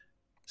delving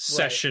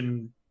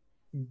session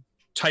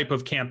type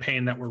of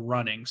campaign that we're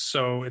running.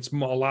 So it's a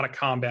lot of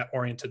combat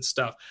oriented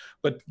stuff.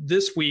 But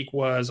this week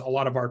was a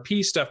lot of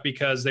RP stuff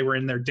because they were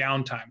in their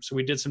downtime. So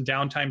we did some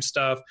downtime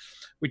stuff.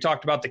 We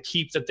talked about the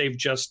keep that they've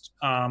just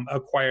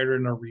acquired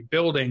and are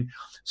rebuilding.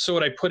 So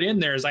what I put in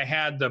there is I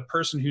had the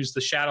person who's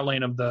the shadow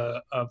lane of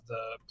the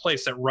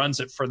place that runs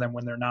it for them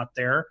when they're not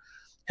there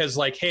has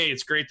like, hey,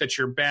 it's great that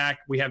you're back.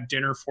 We have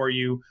dinner for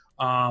you.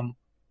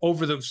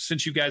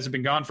 Since you guys have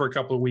been gone for a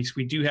couple of weeks,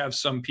 we do have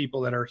some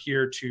people that are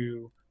here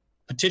to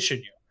petition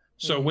you.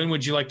 So when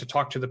would you like to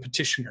talk to the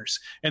petitioners?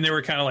 And they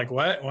were kind of like,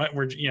 what?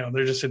 We're,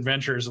 they're just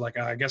adventurers. Like,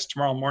 I guess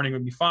tomorrow morning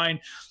would be fine.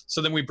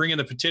 So then we bring in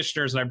the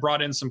petitioners, and I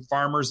brought in some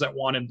farmers that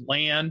wanted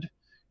land,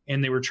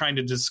 and they were trying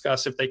to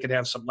discuss if they could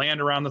have some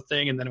land around the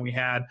thing. And then we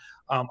had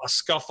a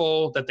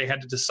scuffle that they had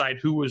to decide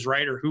who was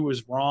right or who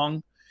was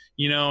wrong,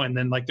 and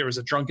then like there was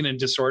a drunken and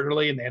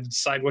disorderly, and they had to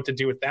decide what to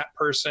do with that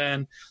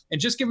person,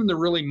 and just give them the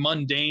really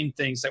mundane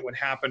things that would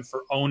happen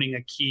for owning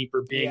a keep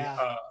or being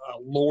a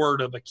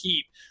lord of a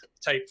keep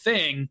type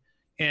thing,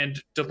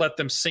 and to let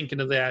them sink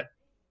into that,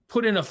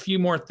 put in a few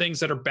more things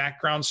that are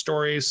background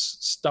stories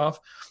stuff,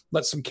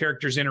 let some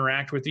characters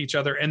interact with each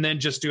other, and then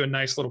just do a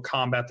nice little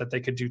combat that they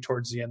could do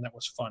towards the end that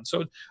was fun.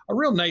 So a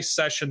real nice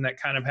session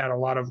that kind of had a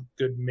lot of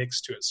good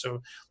mix to it.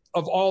 So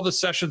of all the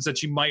sessions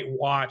that you might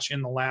watch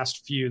in the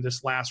last few,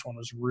 this last one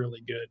was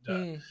really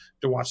good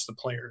to watch the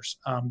players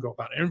go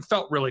about it. And it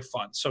felt really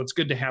fun. So it's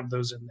good to have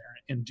those in there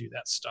and do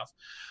that stuff.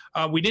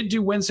 We didn't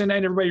do Wednesday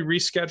night. Everybody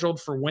rescheduled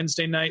for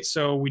Wednesday night,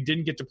 so we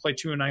didn't get to play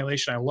 2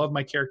 Annihilation. I love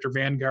my character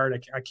Vanguard.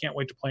 I can't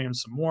wait to play him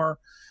some more.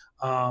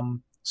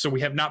 So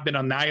we have not been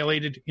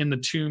annihilated in the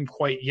tomb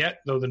quite yet,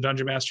 though the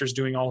Dungeon Master is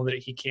doing all that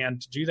he can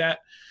to do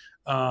that.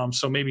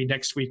 So maybe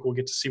next week we'll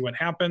get to see what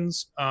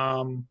happens.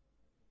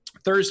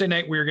 Thursday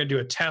night we were going to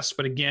do a test,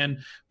 but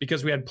again,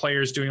 because we had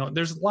players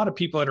there's a lot of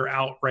people that are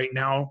out right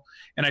now,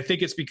 and I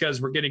think it's because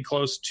we're getting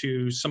close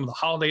to some of the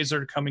holidays that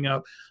are coming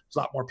up. There's a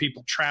lot more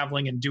people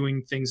traveling and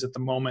doing things at the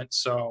moment,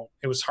 so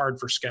it was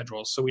hard for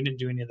schedules. So we didn't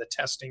do any of the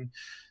testing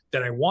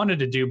that I wanted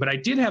to do, but I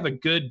did have a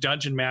good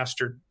Dungeon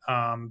Master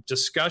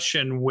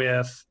discussion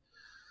with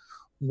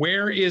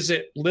where is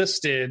it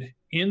listed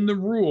in the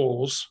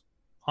rules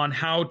on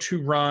how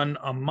to run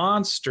a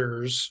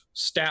monster's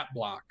stat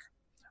block.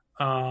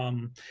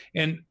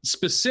 And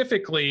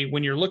specifically,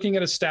 when you're looking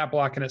at a stat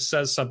block and it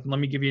says something, let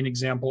me give you an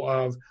example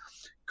of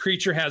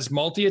creature has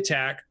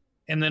multi-attack,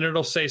 and then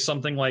it'll say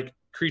something like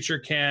creature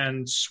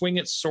can swing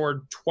its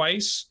sword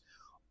twice,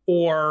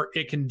 or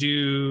it can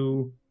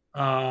do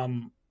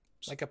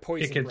like a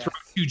poison it can breath.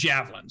 throw 2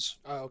 javelins.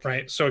 Oh, okay.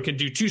 Right? So it can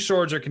do 2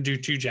 swords or it can do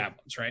 2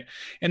 javelins, right?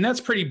 And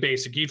that's pretty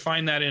basic. You'd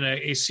find that in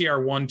a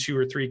CR 1, 2,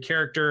 or 3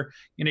 character,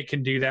 and it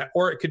can do that,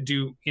 or it could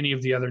do any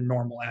of the other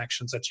normal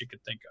actions that you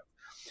could think of.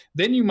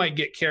 Then you might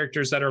get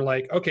characters that are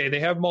like, okay, they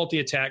have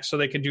multi-attack, so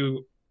they can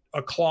do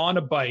a claw and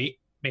a bite,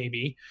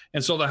 maybe.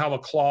 And so they'll have a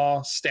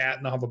claw stat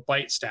and they'll have a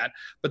bite stat.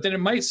 But then it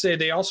might say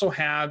they also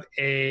have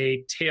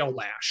a tail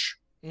lash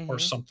or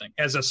something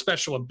as a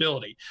special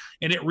ability.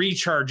 And it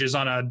recharges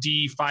on a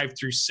D5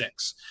 through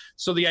 6.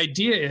 So the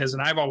idea is,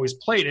 and I've always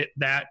played it,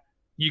 that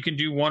you can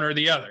do one or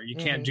the other. You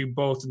can't do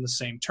both in the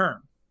same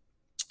turn.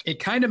 It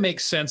kind of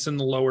makes sense in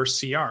the lower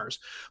CRs.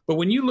 But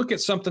when you look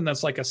at something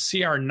that's like a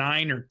CR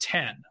 9 or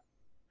 10,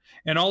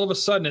 and all of a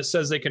sudden it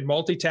says they can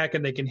multi-attack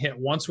and they can hit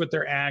once with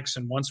their axe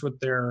and once with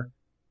their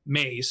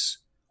mace,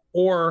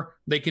 or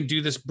they can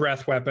do this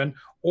breath weapon,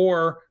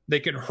 or they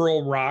can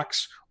hurl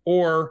rocks,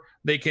 or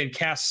they can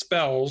cast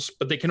spells,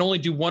 but they can only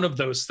do one of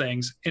those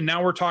things. And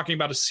now we're talking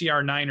about a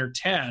CR 9 or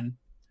 10.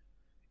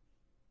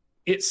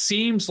 It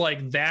seems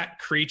like that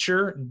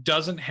creature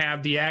doesn't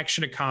have the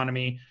action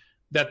economy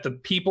that the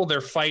people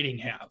they're fighting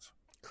have.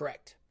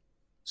 Correct.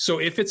 So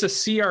if it's a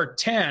CR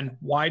 10,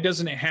 why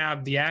doesn't it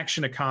have the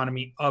action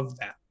economy of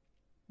that?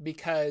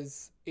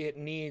 Because it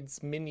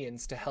needs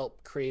minions to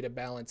help create a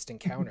balanced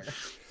encounter.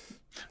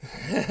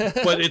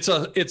 But it's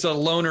a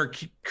loner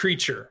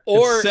creature.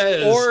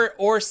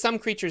 Or some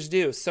creatures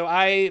do. So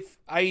I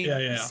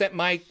sent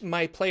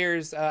my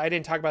players. I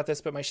didn't talk about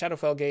this, but my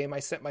Shadowfell game, I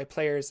sent my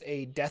players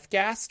a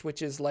Deathghast,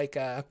 which is like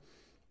Death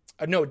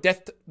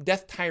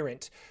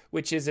Tyrant,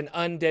 which is an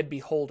undead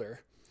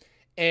beholder,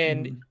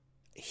 and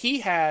he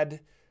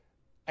had,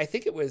 I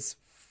think it was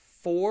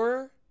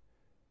 4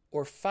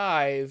 or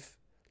 5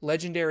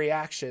 legendary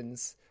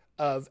actions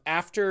of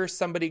after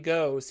somebody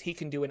goes, he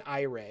can do an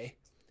eye ray.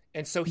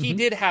 And so he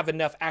did have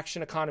enough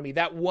action economy.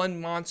 That one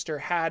monster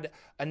had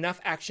enough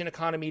action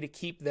economy to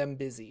keep them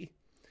busy.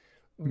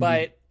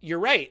 But you're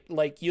right.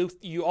 Like you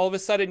all of a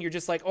sudden you're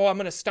just like, oh, I'm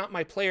going to stomp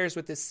my players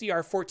with this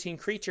CR 14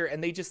 creature.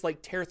 And they just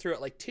like tear through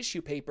it like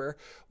tissue paper.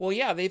 Well,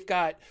 yeah, they've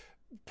got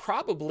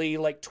probably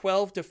like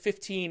 12 to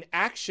 15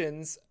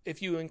 actions.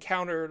 If you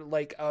encounter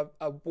like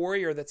a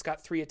warrior that's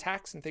got 3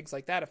 attacks and things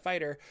like that, a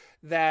fighter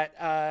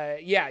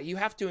that, you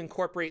have to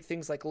incorporate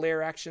things like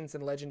lair actions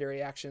and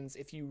legendary actions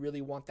if you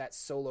really want that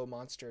solo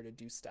monster to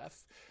do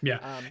stuff.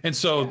 Yeah. And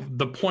so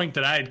the point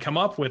that I had come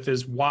up with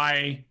is,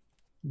 why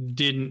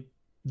didn't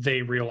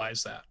they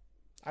realize that?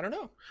 I don't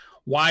know.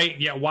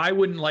 Why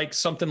wouldn't like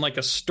something like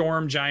a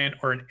Storm Giant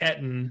or an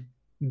Etten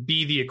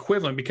be the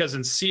equivalent? Because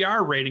in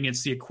CR rating,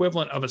 it's the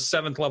equivalent of a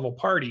 7th level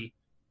party.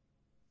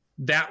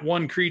 That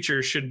one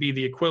creature should be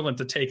the equivalent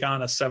to take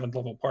on a 7th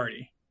level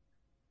party.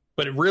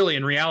 But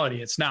in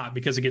reality, it's not,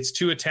 because it gets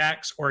 2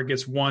 attacks or it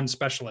gets 1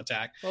 special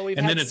attack. Well, we've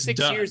had 6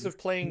 years of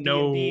playing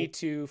D&D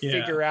to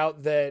figure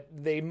out that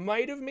they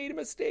might have made a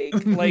mistake.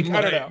 Like,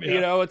 I don't know. Yeah. You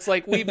know, it's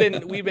like we've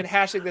been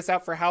hashing this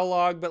out for how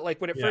long, but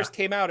like when it first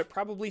came out, it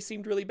probably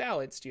seemed really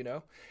balanced, you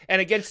know? And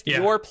against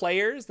your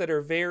players that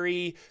are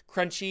very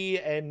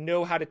crunchy and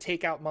know how to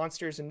take out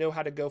monsters and know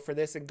how to go for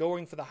this and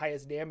going for the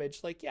highest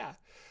damage, like, yeah.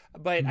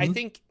 But I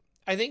think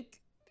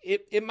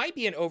it might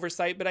be an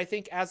oversight, but I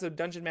think as a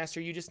dungeon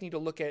master, you just need to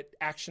look at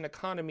action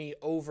economy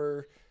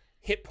over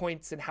hit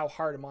points and how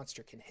hard a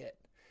monster can hit.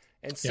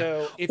 And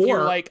so if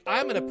you're like,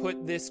 I'm going to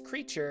put this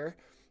creature,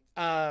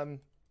 and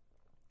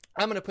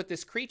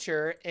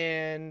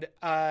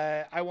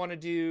I want to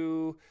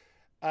do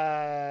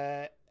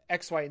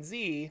X, Y, and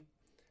Z,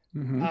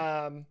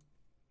 I'm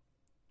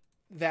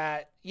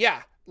going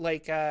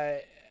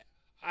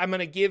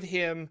to give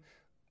him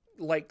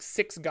like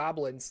 6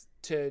 goblins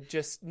to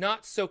just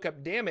not soak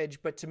up damage,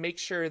 but to make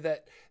sure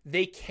that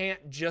they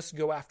can't just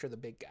go after the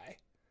big guy,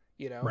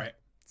 you know? Right.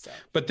 So.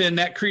 But then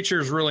that creature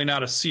is really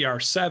not a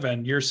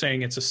CR7. You're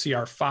saying it's a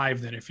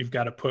CR5 then, if you've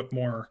got to put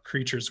more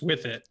creatures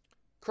with it.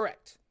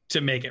 Correct. To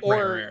make it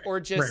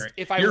or just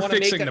if I you're want to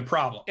fixing make the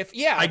problem. I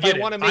get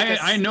it.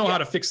 I know how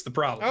to fix the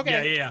problem.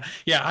 Okay.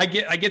 Yeah. I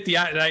get the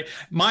I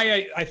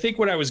think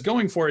what I was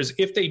going for is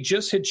if they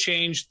just had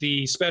changed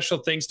the special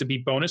things to be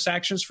bonus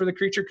actions for the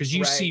creature, because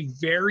you see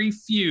very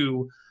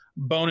few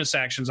bonus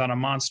actions on a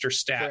monster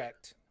stat.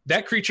 Correct.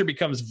 That creature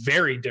becomes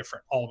very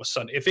different all of a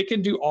sudden. If it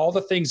can do all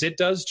the things it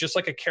does, just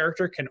like a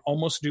character can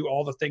almost do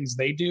all the things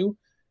they do,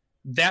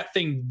 that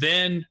thing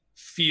then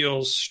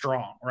feels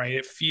strong, right?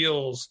 It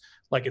feels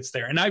like it's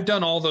there. And I've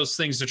done all those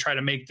things to try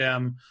to make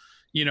them,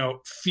 you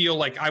know, feel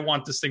like I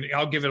want this thing.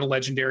 I'll give it a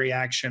legendary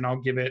action. I'll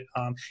give it,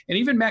 and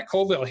even Matt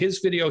Colville, his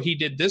video he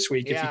did this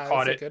week, if you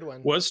caught it,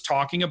 was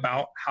talking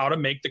about how to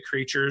make the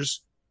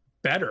creatures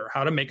better,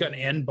 how to make an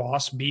end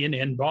boss be an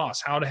end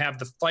boss, how to have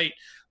the fight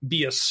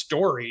be a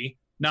story,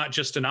 not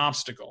just an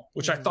obstacle,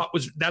 which I thought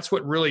that's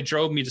what really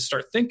drove me to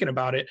start thinking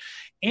about it.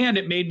 And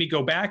it made me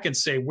go back and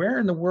say, where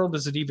in the world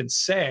does it even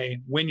say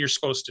when you're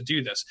supposed to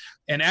do this?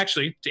 And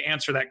actually, to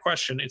answer that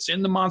question, it's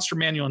in the monster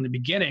manual in the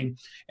beginning.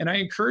 And I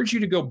encourage you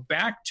to go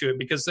back to it,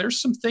 because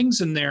there's some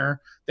things in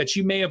there that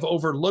you may have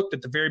overlooked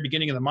at the very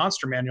beginning of the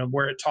monster manual,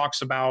 where it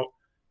talks about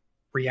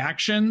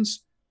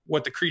reactions,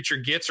 what the creature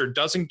gets or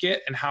doesn't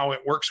get, and how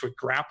it works with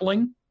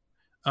grappling.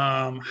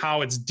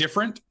 How it's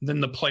different than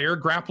the player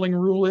grappling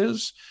rule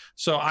is.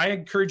 So I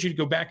encourage you to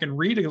go back and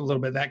read a little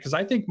bit of that, because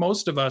I think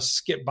most of us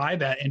skip by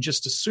that and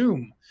just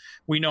assume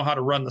we know how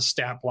to run the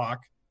stat block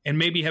and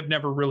maybe have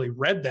never really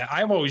read that.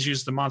 I've always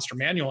used the monster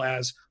manual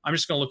as, I'm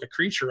just going to look a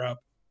creature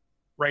up,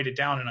 write it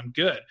down, and I'm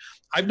good.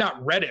 I've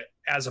not read it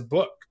as a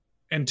book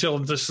until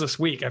this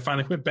week. I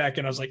finally went back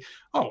and I was like,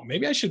 oh,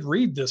 maybe I should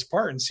read this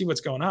part and see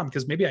what's going on,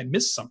 because maybe I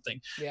missed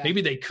something. Yeah.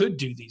 Maybe they could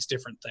do these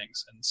different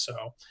things. And so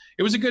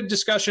it was a good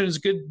discussion. It was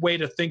a good way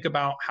to think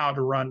about how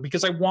to run,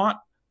 because I want,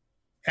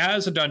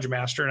 as a dungeon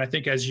master, and I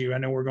think as you, I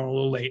know we're going a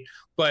little late,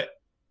 but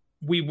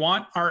we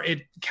want our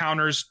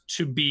encounters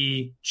to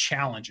be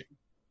challenging.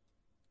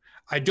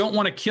 I don't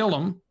want to kill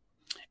them,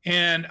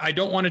 and I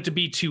don't want it to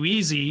be too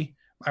easy,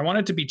 I want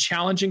it to be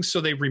challenging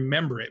so they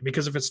remember it,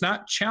 because if it's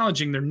not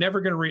challenging, they're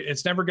never going to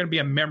it's never going to be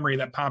a memory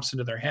that pops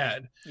into their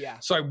head. Yeah.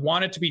 So I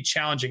want it to be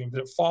challenging. If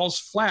it falls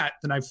flat,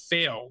 then I've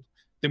failed.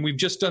 Then we've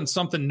just done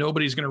something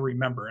nobody's going to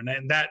remember.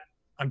 And that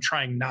I'm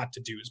trying not to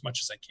do as much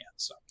as I can.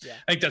 So yeah.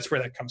 I think that's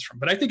where that comes from.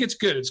 But I think it's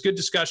good. It's good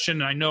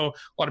discussion. I know a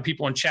lot of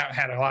people in chat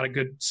had a lot of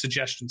good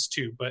suggestions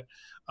too. But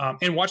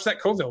and watch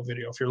that Coville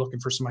video if you're looking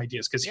for some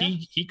ideas, because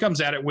he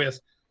comes at it with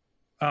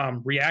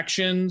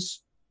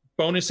reactions,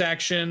 bonus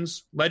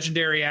actions,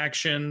 legendary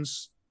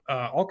actions,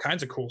 all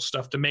kinds of cool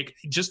stuff to make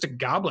just a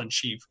goblin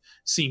chief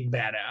seem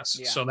badass.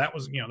 Yeah. So that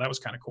was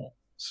kind of cool.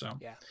 So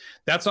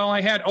that's all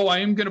I had. Oh, I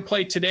am going to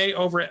play today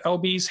over at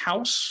LB's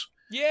house.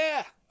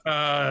 Yeah.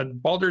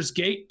 Baldur's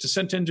Gate,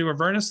 Descent into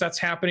Avernus. That's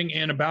happening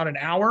in about an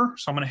hour.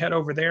 So I'm going to head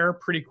over there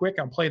pretty quick.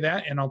 I'll play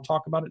that and I'll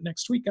talk about it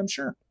next week, I'm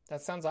sure.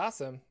 That sounds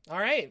awesome. All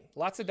right.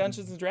 Lots of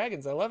Dungeons and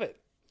Dragons. I love it.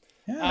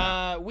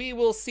 Yeah. We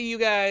will see you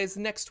guys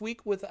next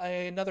week with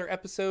another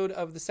episode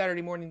of the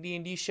Saturday Morning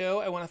D&D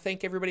Show. I want to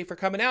thank everybody for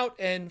coming out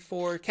and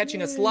for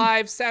catching us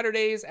live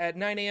Saturdays at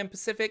 9 a.m.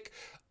 Pacific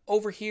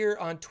over here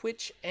on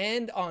Twitch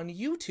and on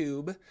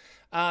YouTube.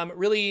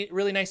 Really,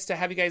 really nice to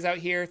have you guys out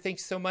here.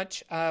 Thanks so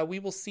much. We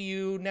will see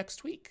you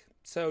next week.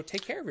 So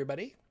take care,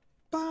 everybody.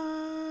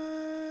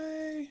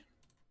 Bye.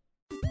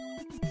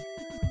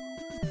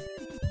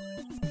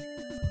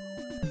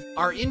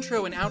 Our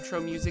intro and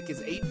outro music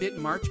is 8-Bit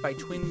March by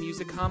Twin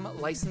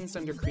Musicom, licensed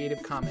under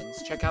Creative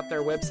Commons. Check out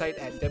their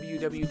website at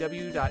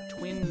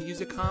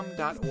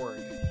www.twinmusicom.org.